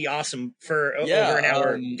listened to you be awesome for over an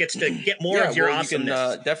hour gets to get more of your awesomeness.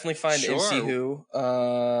 You can definitely find MC Who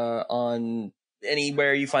on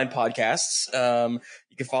anywhere you find podcasts.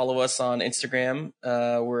 You can follow us on Instagram.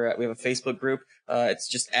 We have a Facebook group. It's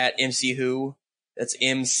just at MC Who. That's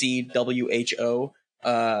MCWHO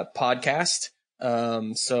podcast.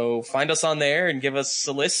 So find us on there and give us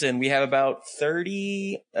a listen. We have about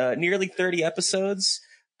nearly 30 episodes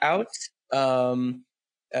out.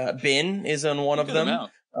 Ben is on one of them.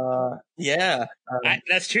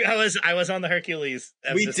 That's true. I was on the Hercules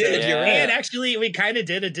episode. We did, you're right. And actually we kind of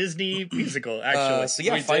did a Disney musical,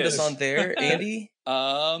 actually. Find us on there, Andy.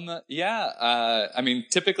 I mean,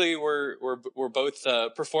 typically we're both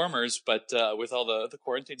performers, but with all the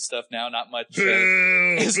quarantine stuff now, not much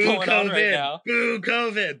is going on right now. Boo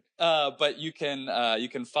COVID. But you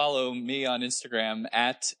can follow me on Instagram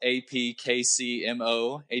at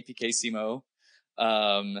APKCMO.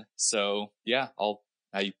 So yeah,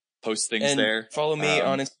 I post things there. Follow me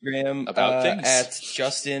on Instagram about things at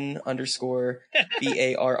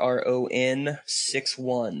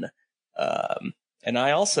Justin_BARRON61. And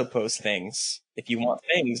I also post things if you want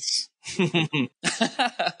things.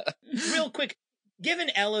 Real quick, give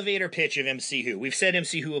an elevator pitch of MC Who. We've said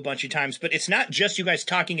MC Who a bunch of times, but it's not just you guys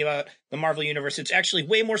talking about the Marvel Universe. It's actually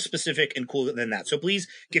way more specific and cool than that. So please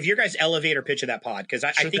give your guys' elevator pitch of that pod, because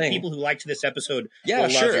I think people who liked this episode will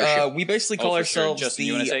love your show. We basically call ourselves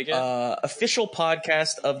the official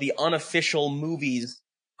podcast of the unofficial movies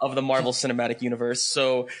of the Marvel Cinematic Universe.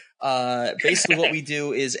 So basically what we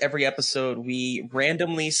do is every episode we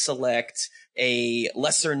randomly select a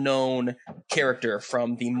lesser known character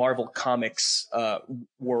from the Marvel Comics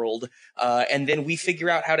world, and then we figure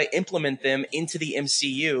out how to implement them into the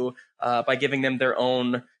MCU by giving them their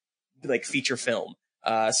own feature film.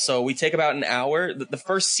 So we take about an hour. The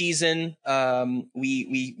first season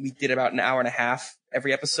we did about an hour and a half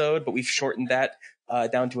every episode, but we've shortened that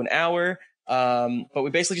down to an hour. But we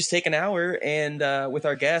basically just take an hour and with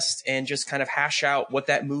our guest and just kind of hash out what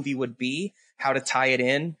that movie would be, how to tie it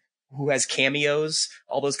in, who has cameos,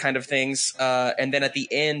 all those kind of things. And then at the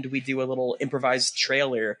end, we do a little improvised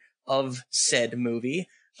trailer of said movie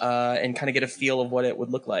and kind of get a feel of what it would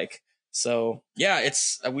look like. So yeah,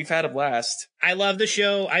 we've had a blast. I love the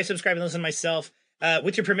show. I subscribe and listen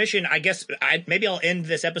with your permission, I guess maybe I'll end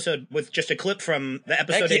this episode with just a clip from the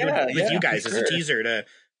episode with you guys as a teaser to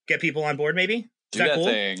get people on board, maybe? Is that cool?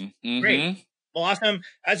 Thing. Mm-hmm. Great. Well, awesome.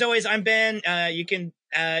 As always, I'm Ben. You can,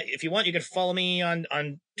 if you want, you can follow me on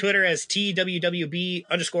Twitter as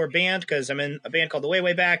TWWB_band, because I'm in a band called The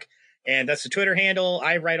Way Back, and that's the Twitter handle.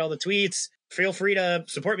 I write all the tweets. Feel free to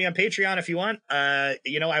support me on Patreon if you want. I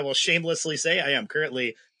will shamelessly say I am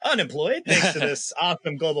currently unemployed thanks to this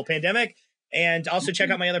awesome global pandemic. And also check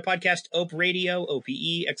out my other podcast, Ope Radio,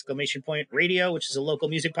 OPE! Radio, which is a local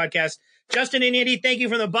music podcast. Justin and Andy, thank you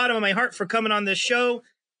from the bottom of my heart for coming on this show.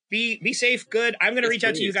 be safe. Good. I'm going to reach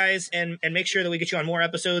out to you guys and make sure that we get you on more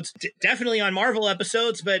episodes. Definitely on Marvel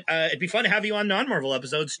episodes, but it'd be fun to have you on non-Marvel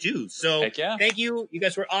episodes too. So thank you. You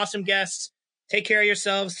guys were awesome guests. Take care of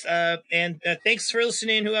yourselves. And thanks for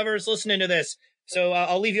listening, whoever's listening to this. So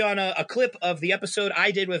I'll leave you on a clip of the episode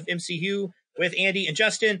I did with MCU with Andy and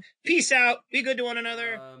Justin. Peace out. Be good to one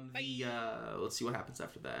another. Let's see what happens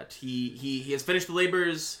after that. He has finished the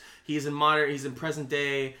labors. He's in present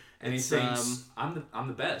day. And he thinks, I'm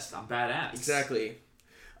the best. I'm badass. Exactly.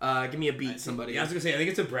 Give me a beat, somebody. Yeah, I was gonna say, I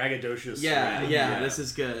think it's a braggadocious. Yeah, this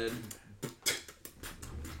is good.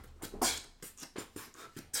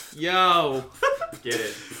 Yo. Get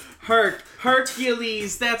it.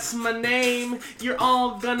 Hercules, that's my name. You're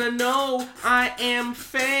all gonna know I am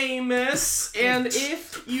famous. And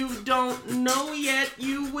if you don't know yet,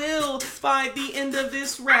 you will by the end of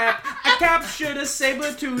this rap. I captured a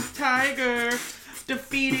saber-toothed tiger.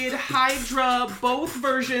 Defeated Hydra, both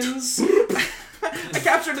versions. I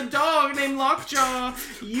captured a dog named Lockjaw.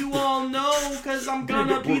 You all know, cause I'm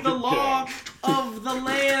gonna be the law of the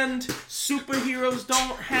land. Superheroes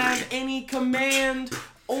don't have any command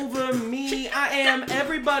over me. I am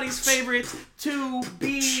everybody's favorite to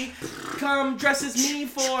be. Come dress as me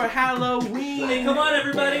for Halloween. Hey, come on,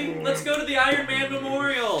 everybody. Let's go to the Iron Man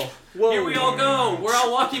Memorial. Whoa. Here we all go. We're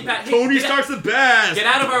all walking past. Hey, Tony Stark's the best. Get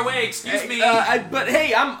out of our way. Excuse me. But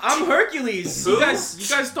hey, I'm Hercules. Who? You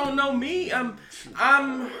guys don't know me. I'm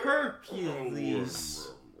Hercules.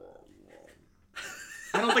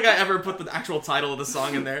 I don't think I ever put the actual title of the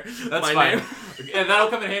song in there. That's fine. Name. And that'll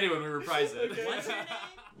come in handy when we reprise it.